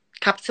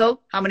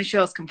 Capital, how many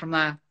shows come from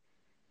there?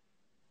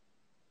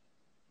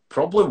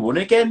 Probably 1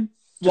 again.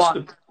 Just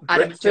 1. The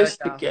Breakfast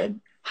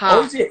again. Heart.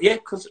 Oh, is it? Yeah,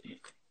 because...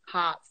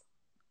 Heart.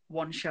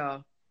 1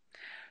 show.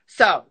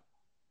 So,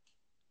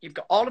 you've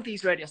got all of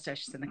these radio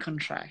stations in the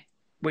country,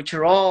 which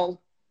are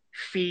all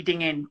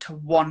feeding into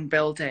one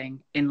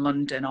building in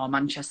London or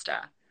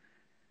Manchester.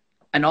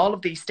 And all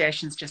of these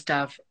stations just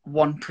have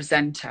one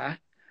presenter,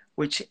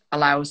 which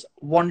allows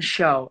one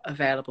show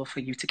available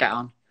for you to get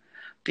on.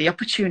 The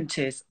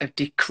opportunities have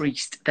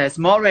decreased. There's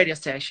more radio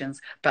stations,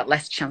 but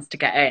less chance to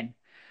get in.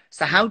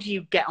 So how do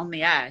you get on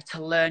the air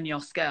to learn your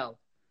skill?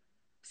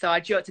 So I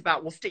joked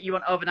about, we'll stick you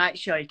on overnight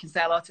show. You can say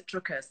hello to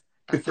truckers.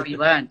 That's how you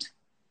learned.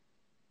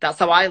 That's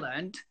how I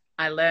learned.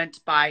 I learned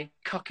by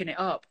cocking it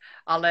up.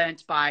 I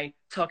learned by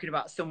talking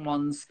about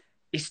someone's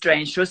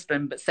estranged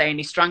husband, but saying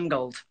he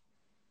strangled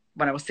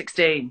when I was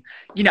 16.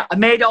 You know, I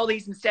made all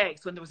these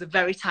mistakes when there was a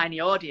very tiny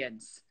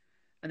audience.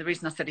 And the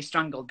reason I said he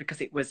strangled, because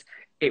it was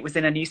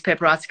in a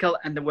newspaper article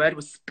and the word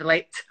was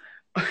split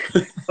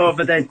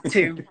over the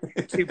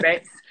two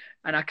bits.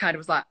 And I kind of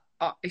was like,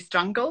 oh, he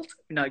strangled?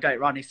 No, I got it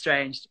wrong. He's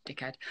estranged,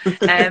 dickhead.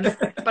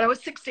 But I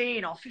was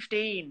 16 or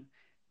 15.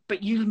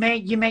 But you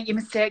make your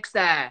mistakes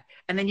there.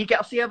 And then you get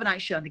off the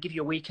overnight show and they give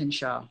you a weekend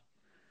show.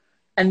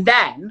 And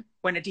then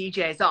when a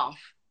DJ is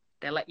off,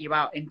 they let you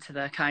out into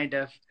the kind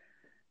of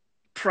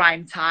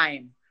prime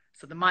time.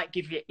 So they might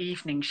give you an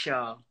evening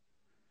show.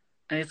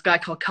 And there's a guy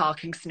called Carl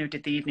Kingston who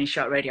did the evening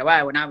show at Radio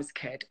Air when I was a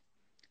kid.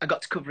 I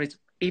got to cover his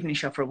evening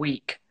show for a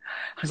week.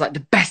 I was like, the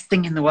best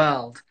thing in the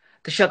world.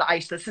 The show that I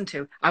used to listen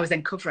to, I was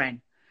then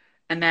covering.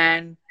 And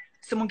then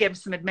someone gave me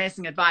some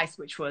amazing advice,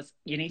 which was,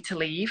 you need to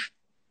leave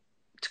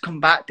to come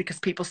back because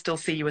people still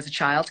see you as a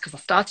child. Because I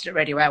started at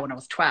Radio Air when I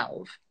was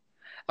 12.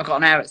 I got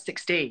on air at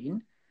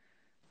 16.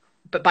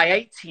 But by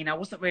 18, I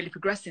wasn't really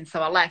progressing.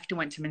 So I left and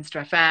went to Minster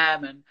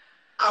FM, and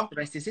the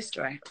rest is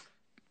history.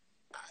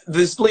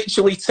 There's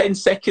literally 10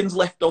 seconds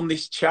left on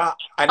this chat.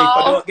 And if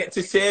I don't get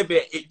to save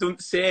it, it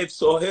doesn't save.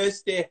 So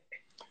Kirsty,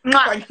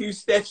 thank you,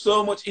 Steph,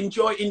 so much.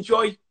 Enjoy.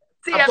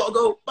 See ya. I've got to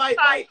go. Bye.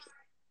 Bye.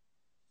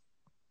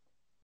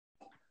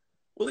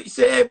 Will it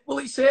save? Will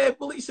it save?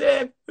 Will it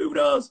save? Who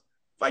knows?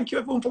 Thank you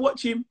everyone for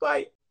watching.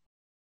 Bye.